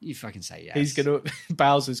 You fucking say yes.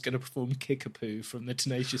 Bowser's gonna perform Kickapoo from the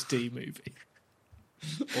Tenacious D movie.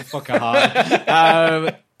 Or fuck a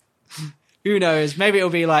heart. Who knows? Maybe it'll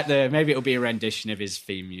be a rendition of his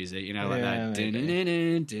theme music, you know, like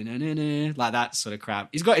that, like that sort of crap.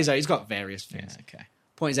 He's got various things. Yeah, okay.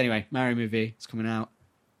 Point is, anyway, Mario movie. It's coming out.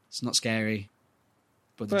 It's not scary,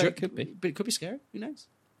 but it could be. But it could be scary. Who knows?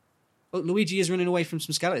 Well, Luigi is running away from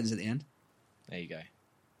some skeletons at the end. There you go.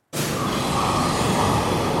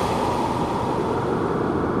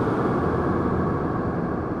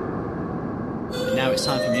 And now it's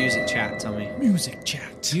time for music chat, Tommy. Music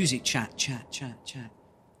chat. Music chat.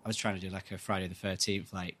 I was trying to do like a Friday the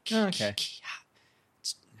 13th, like... Oh, okay.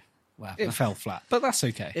 Well, It fell flat, but that's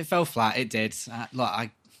okay. It fell flat, it did. Look, I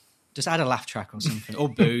just add a laugh track or something. Or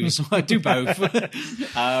booze. Do both.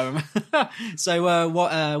 So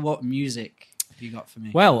what music have you got for me?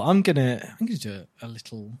 Well, I'm gonna do a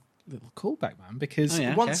little callback, man, because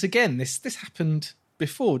once again, this happened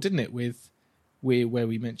before, didn't it? Where we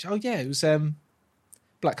mentioned, it was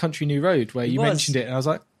Black Country New Road, where you mentioned it, and I was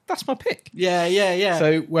like, that's my pick. Yeah.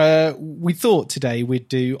 So we thought today we'd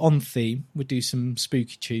do on theme, we'd do some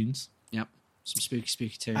spooky tunes. Yep, some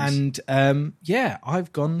spooky tunes. And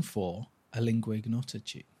I've gone for a lingua ignota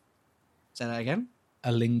tune. Say that again.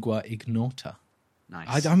 A lingua ignota.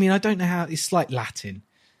 Nice. I mean, I don't know how, it's like Latin.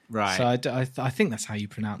 Right. So I think that's how you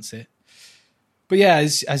pronounce it. But yeah,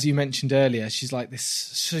 as you mentioned earlier, she's like this.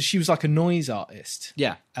 So she was like a noise artist.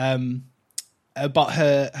 Yeah. But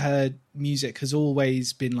her music has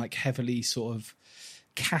always been like heavily sort of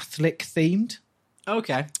Catholic themed.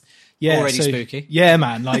 Okay. Yeah. Already spooky. Yeah,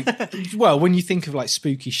 man. Like, well, when you think of like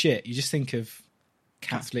spooky shit, you just think of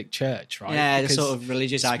Catholic Church, right? Yeah, the sort of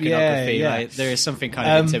religious iconography. Yeah. Like, there is something kind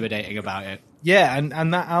of intimidating about it. Yeah,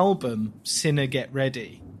 and that album, Sinner Get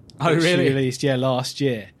Ready. Oh, which really? She released, last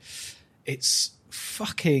year. It's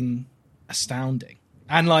fucking astounding.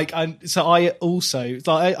 And like, I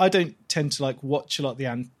don't tend to like watch a lot of the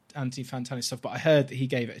Anthony Fantano stuff, but I heard that he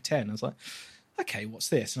gave it a 10. I was like, okay, what's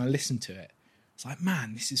this? And I listened to it. It's like,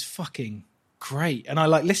 man, this is fucking great. And I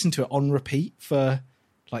like listened to it on repeat for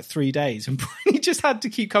like 3 days, and he just had to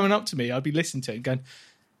keep coming up to me. I'd be listening to it and going,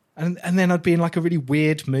 and then I'd be in like a really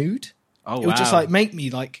weird mood. Oh, wow. It would just like make me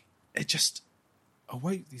like, it just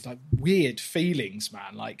awoke these like weird feelings,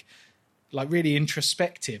 man. Like really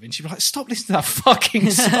introspective. And she'd be like, stop listening to that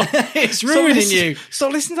fucking song. It's ruining you.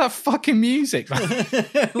 Stop listening to that fucking music, man.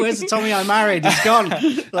 Where's the Tommy I married? He's gone.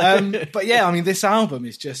 But yeah, I mean, this album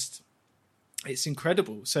is just, it's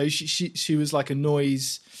incredible. So she was like a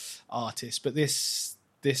noise artist, but this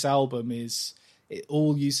album it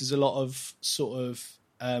all uses a lot of sort of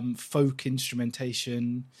folk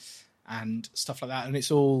instrumentation and stuff like that, and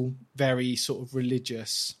it's all very sort of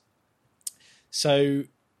religious. So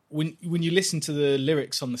when you listen to the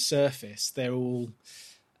lyrics on the surface, they're all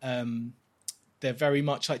they're very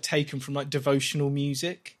much like taken from like devotional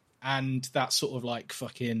music and that sort of like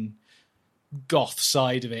fucking goth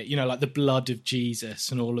side of it, you know, like the blood of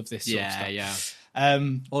Jesus and all of this sort of stuff. Yeah.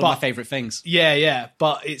 All of my favourite things. Yeah.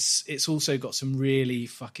 But it's also got some really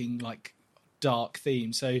fucking like dark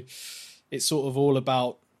themes. So it's sort of all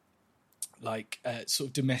about like sort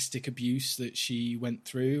of domestic abuse that she went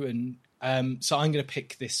through. And so I'm going to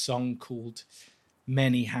pick this song called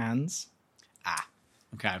Many Hands.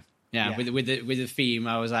 Okay. Yeah. With the theme,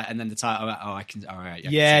 I was like, and then the title, I can, all right.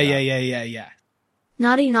 Yeah.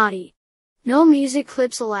 Naughty. No music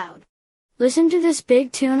clips allowed. Listen to this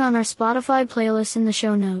big tune on our Spotify playlist in the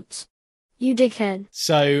show notes. You dickhead.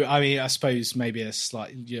 So, I mean, I suppose maybe a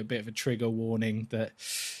slight, a bit of a trigger warning that,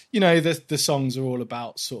 you know, the songs are all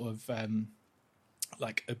about sort of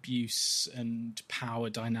like abuse and power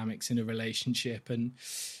dynamics in a relationship,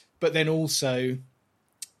 but then also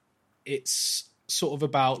it's sort of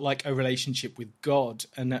about like a relationship with God,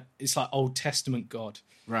 and it's like Old Testament God,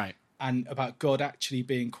 right? And about God actually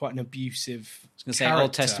being quite an abusive. I was going to say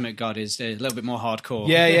Old Testament God is a little bit more hardcore.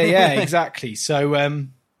 Yeah, exactly. So,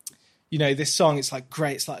 you know, this song, it's like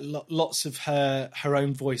great. It's like lots of her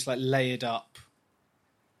own voice, like layered up.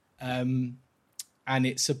 And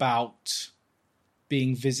it's about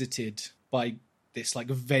being visited by this like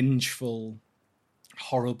vengeful,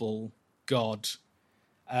 horrible God.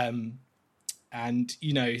 And,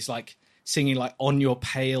 you know, he's like singing like, on your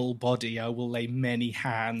pale body, I will lay many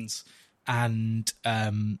hands. And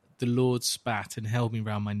the Lord spat and held me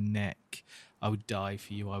round my neck. I would die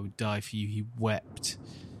for you. I would die for you. He wept.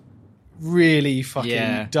 Really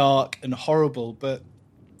fucking dark and horrible, but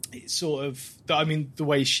it's sort of, I mean, the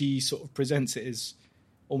way she sort of presents it is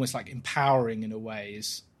almost like empowering in a way.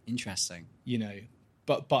 Is interesting, you know,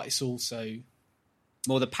 but it's also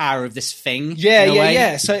more the power of this thing.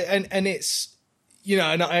 Yeah. So and it's, you know,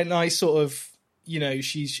 and I sort of, you know,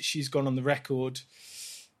 she's gone on the record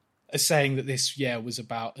as saying that this was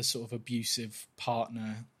about a sort of abusive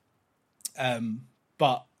partner,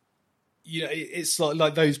 but you know, it's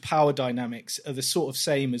like those power dynamics are the sort of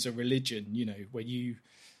same as a religion, you know, where you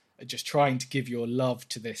are just trying to give your love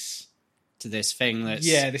to this thing that's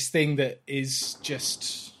this thing that is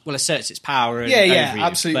just asserts its power and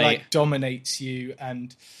absolutely like dominates you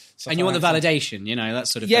and you want the validation, you know, that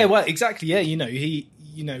sort of thing. Well, exactly, you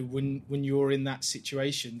know, when you're in that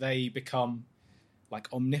situation, they become like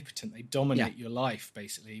omnipotent, they dominate your life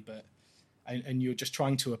basically, but and you're just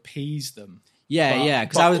trying to appease them.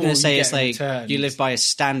 Because I was going to say it's like you live by a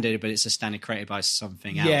standard, but it's a standard created by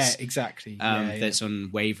something else. Yeah, exactly. That's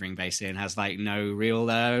unwavering, basically, and has like no real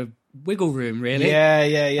wiggle room, really.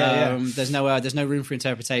 Yeah. There's no room for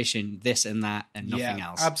interpretation. This and that, and nothing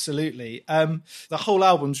else. Absolutely. The whole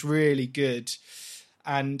album's really good,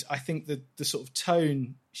 and I think the sort of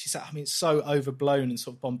tone she said. I mean, it's so overblown and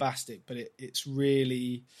sort of bombastic, but it's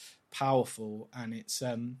really powerful, and it's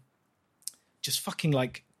just fucking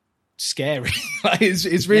like scary.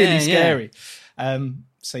 It's really scary.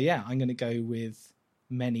 So I'm going to go with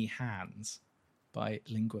Many Hands by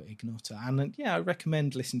Lingua Ignota, and I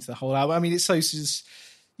recommend listening to the whole album. I mean, it's so just,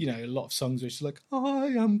 you know, a lot of songs where it's like, I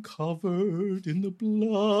am covered in the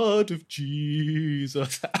blood of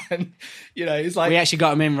Jesus, and you know, it's like we actually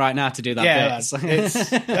got him in right now to do that bit.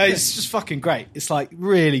 It's just fucking great. It's like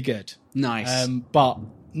really good, nice, but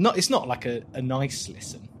it's not like a nice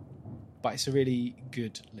listen, but it's a really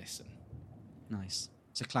good listen. Nice.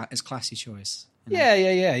 It's a classy choice. You know?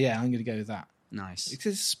 Yeah. I'm going to go with that. Nice.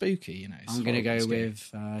 Because it's spooky, you know. I'm going to go with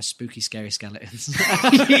spooky, scary skeletons.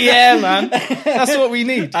 Yeah, man. That's what we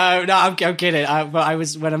need. No, I'm kidding. But I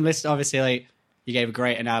was, when I'm listening, obviously, like, you gave a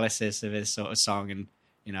great analysis of this sort of song, and,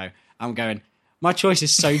 you know, I'm going, my choice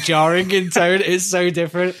is so jarring in tone. It's so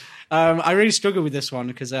different. I really struggled with this one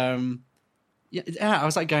because, I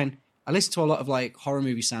was like going, I listen to a lot of like horror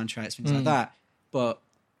movie soundtracks, things like that, but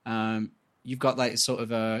you've got like sort of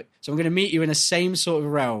so I'm going to meet you in the same sort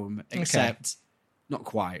of realm, except not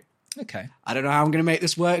quite. Okay. I don't know how I'm going to make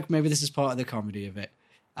this work. Maybe this is part of the comedy of it.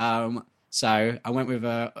 So I went with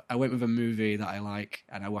a movie that I like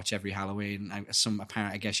and I watch every Halloween.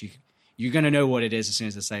 I guess you're going to know what it is as soon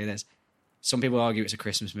as I say this. Some people argue it's a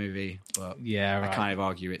Christmas movie, but I kind of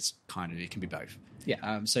argue it can be both.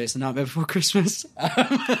 Yeah. So it's The Nightmare Before Christmas.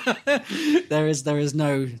 There is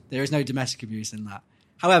no domestic abuse in that.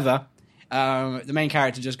 However, the main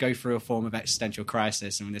character just goes through a form of existential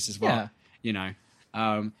crisis, and this is what you know.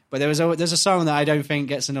 But there's a song that I don't think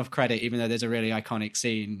gets enough credit, even though there's a really iconic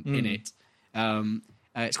scene in it.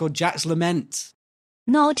 It's called Jack's Lament.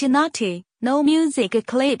 Naughty, naughty, no music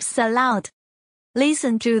clips allowed.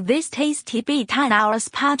 Listen to this tasty beat on our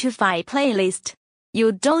Spotify playlist.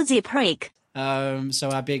 You dozy prick. So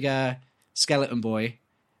our big skeleton boy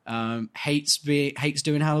hates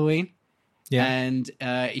doing Halloween. Yeah. And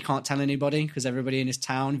he can't tell anybody because everybody in his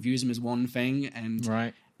town views him as one thing, and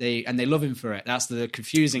they love him for it. That's the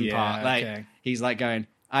confusing part. Like he's like going,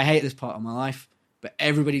 I hate this part of my life, but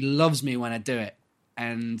everybody loves me when I do it.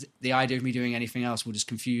 And the idea of me doing anything else will just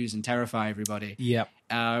confuse and terrify everybody. Yep.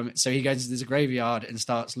 So he goes to this graveyard and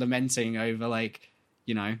starts lamenting over, like,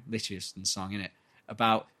 you know, literally in song in it,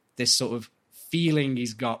 about this sort of feeling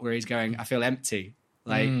he's got where he's going, I feel empty.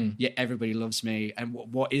 Like, everybody loves me. And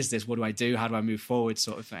what is this? What do I do? How do I move forward?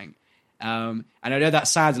 Sort of thing. And I know that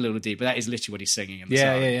sounds a little deep, but that is literally what he's singing in the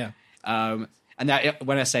song. Yeah. And that,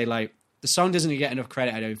 when I say, like, the song doesn't get enough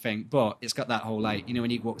credit, I don't think, but it's got that whole, like, you know,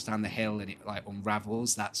 when he walks down the hill and it, like,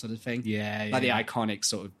 unravels, that sort of thing. Like the iconic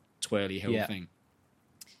sort of twirly hill thing.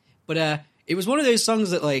 But it was one of those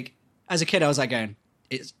songs that, like, as a kid, I was like going,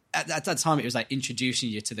 it's at that time, it was like introducing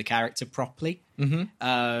you to the character properly.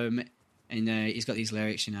 Mm-hmm. And he's got these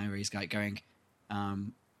lyrics, you know, where he's like going,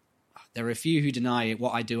 there are a few who deny it.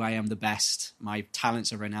 What I do, I am the best. My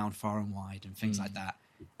talents are renowned far and wide, and things like that.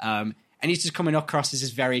 And he's just coming across as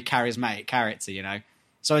this very charismatic character, you know.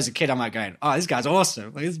 So as a kid, I'm like going, oh, this guy's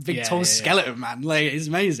awesome. Like, this big, tall skeleton, man. Like, he's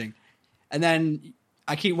amazing. And then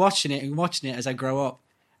I keep watching it as I grow up.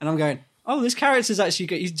 And I'm going, oh, this character's actually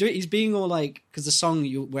good. He's being all like, because the song,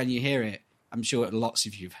 when you hear it, I'm sure lots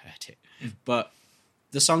of you have heard it, but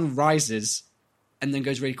the song rises and then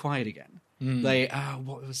goes really quiet again. Like,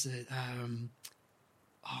 what was it?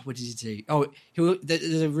 What did he do?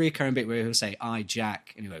 There's a recurring bit where he'll say, "I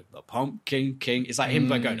Jack," and he'll go, "The Pumpkin King." It's like him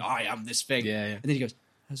like going, "I am this thing," and then he goes,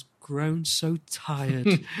 "Has grown so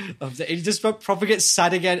tired of that." He just proper gets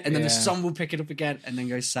sad again, and then the song will pick it up again, and then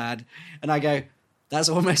goes sad. And I go, that's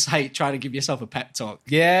almost like trying to give yourself a pep talk.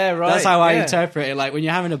 Yeah, right. That's how I interpret it. Like when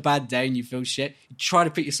you're having a bad day and you feel shit, you try to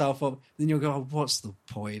pick yourself up, then you'll go, "What's the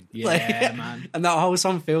point?" Yeah, man. And that whole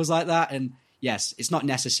song feels like that. And yes, it's not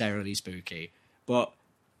necessarily spooky, but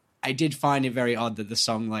I did find it very odd that the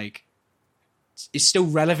song like is still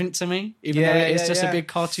relevant to me, even though it is just a big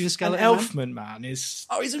cartoon skeleton. And Elfman, man, is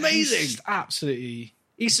he's amazing. He's absolutely,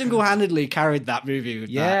 he single-handedly carried that movie. With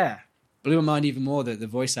that. Yeah, blew my mind even more that the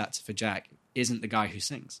voice actor for Jack isn't the guy who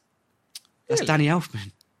sings. That's Really? Danny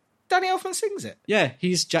Elfman. Danny Elfman sings it. Yeah,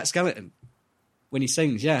 he's Jack Skeleton when he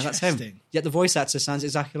sings. Yeah, that's him. Interesting. Yet the voice actor sounds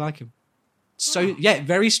exactly like him. So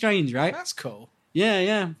very strange, right? That's cool.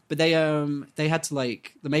 Yeah. But they had to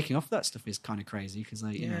like the making of that stuff is kind of crazy because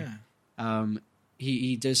like you know,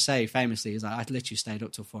 he does say famously, he's like, "I literally stayed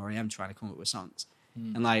up till 4 a.m. trying to come up with songs,"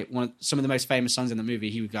 and like some of the most famous songs in the movie,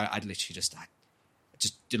 he would go, "I'd literally just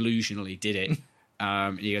delusionally did it."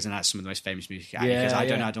 And he goes, and that's some of the most famous music because I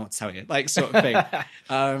don't know what to tell you, like sort of thing.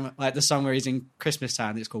 Like the song where he's in Christmas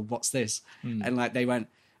Town, it's called "What's This?" And like they went,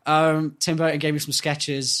 Tim Burton gave me some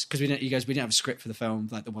sketches because we didn't have a script for the film.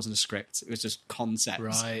 Like there wasn't a script; it was just concepts.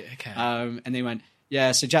 Right. Okay. And they went,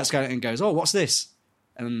 "Yeah." So Jack Skellington goes, "Oh, what's this?"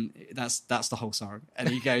 And that's the whole song. And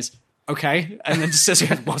he goes, "Okay," and then just says,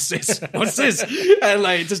 "What's this? What's this?" And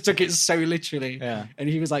like just took it so literally. Yeah. And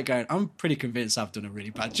he was like going, "I'm pretty convinced I've done a really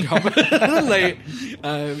bad job." Like,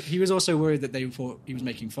 he was also worried that they thought he was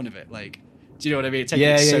making fun of it. Like, do you know what I mean? Taking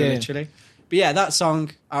it so literally. But yeah, that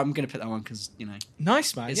song, I'm going to pick that one because, you know.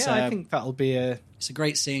 Nice, man. Yeah, I think that'll be it's a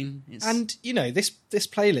great scene. And, you know, this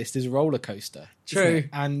playlist is a roller coaster. True.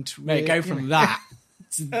 And mate, go from that.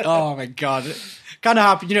 Oh, my God. Kind of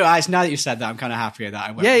happy. You know, now that you said that, I'm kind of happy that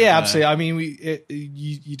I went. Yeah, absolutely. I mean,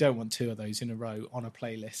 you don't want two of those in a row on a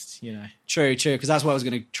playlist, you know. True, because that's what I was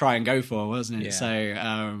going to try and go for, wasn't it? Yeah.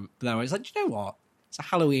 So, but then I was like, do you know what? It's a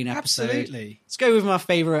Halloween episode. Absolutely. Let's go with my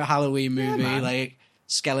favourite Halloween movie, man. like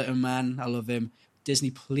Skeleton Man. I love him.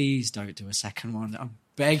 Disney, please don't do a second one. I'm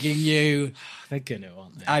begging you. They're going to,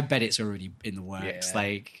 aren't they? I bet it's already in the works. Yeah.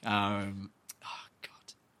 Like, oh,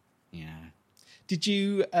 God. Yeah. Did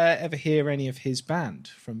you ever hear any of his band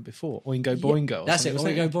from before? Oingo Boingo? That's it.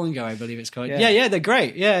 Wasn't Oingo Boingo, I believe it's called. Yeah. Yeah, they're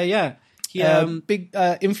great. Yeah. He, big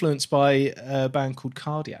influenced by a band called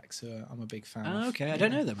Cardiac, so I'm a big fan of. Okay. I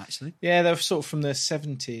don't know them, actually. Yeah, they're sort of from the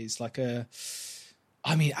 70s, like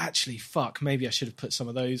I mean, actually, fuck, maybe I should have put some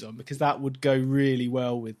of those on because that would go really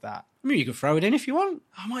well with that. I mean, you can throw it in if you want.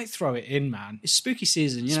 I might throw it in, man. It's spooky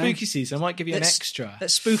season, you know? Spooky season. I might give you an extra.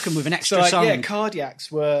 Let's spook them with an extra So, like, song. yeah,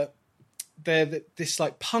 Cardiacs they're this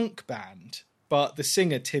like punk band, but the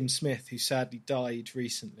singer Tim Smith, who sadly died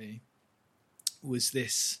recently, was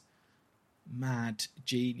this mad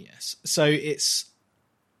genius. So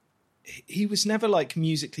he was never like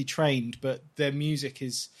musically trained, but their music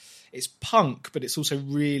it's punk, but it's also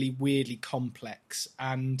really weirdly complex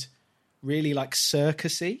and really like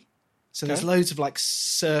circusy. So there's loads of like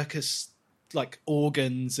circus like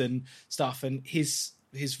organs and stuff, and his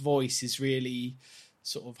voice is really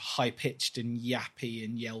sort of high pitched and yappy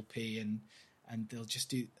and yelpy, and they'll just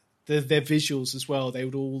do their visuals as well. They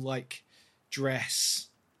would all like dress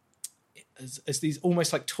as these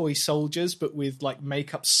almost like toy soldiers, but with like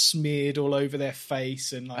makeup smeared all over their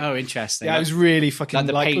face and like, oh, interesting. yeah, it was really fucking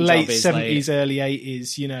like late 70s, like... early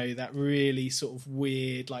 80s. You know, that really sort of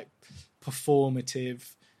weird like performative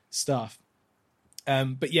stuff.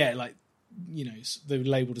 But yeah, like, you know, they were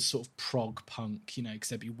labeled as sort of prog punk, you know, because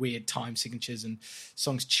there'd be weird time signatures and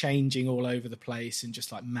songs changing all over the place and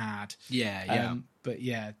just like mad. Yeah. But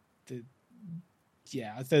yeah,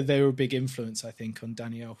 they were a big influence, I think, on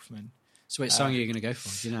Danny Elfman. So which song are you going to go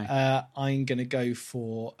for? Do you know? I'm going to go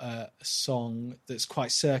for a song that's quite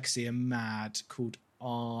circusy and mad called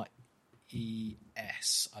RES,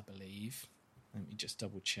 I believe. Let me just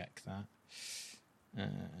double check that.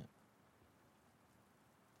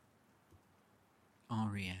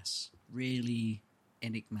 RES. Really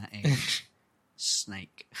enigmatic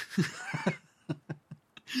snake.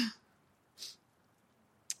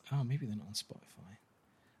 Oh, maybe they're not on Spotify.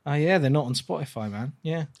 Oh, yeah, they're not on Spotify, man.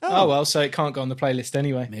 Yeah. Oh, well, so it can't go on the playlist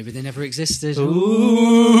anyway. Maybe they never existed. Ooh.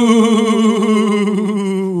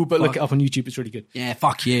 But look it up on YouTube. It's really good. Yeah,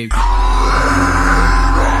 fuck you.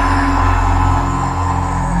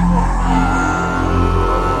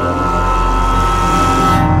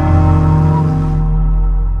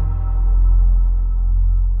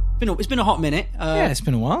 It's been a hot minute. Yeah, it's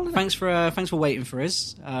been a while. Thanks for waiting for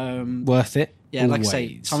us. Worth it. Yeah, like I Always.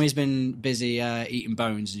 say, Tommy's been busy eating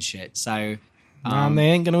bones and shit. So And they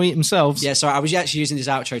ain't going to eat themselves. yeah, so I was actually using this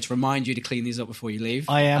outro to remind you to clean these up before you leave.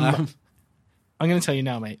 I am. I'm going to tell you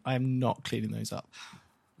now, mate. I am not cleaning those up.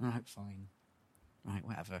 Right, fine. Right,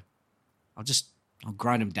 whatever. I'll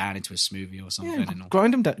grind them down into a smoothie or something.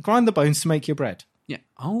 Yeah, grind the bones to make your bread. Yeah.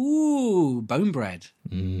 Oh, bone bread.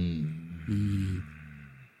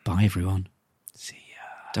 Bye, everyone. See ya.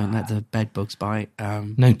 Don't let the bed bugs bite.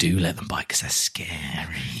 No, do let them bite because they're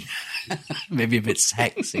scary. Maybe a bit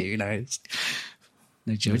sexy, who knows?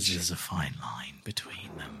 No judges. There's a fine line between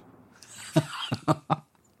them.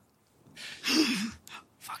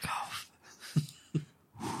 Fuck off.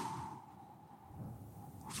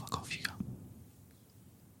 Fuck off, you go.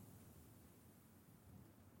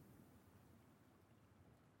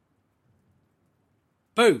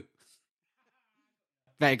 Boo!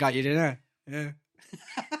 Bet it got you, didn't it? Yeah.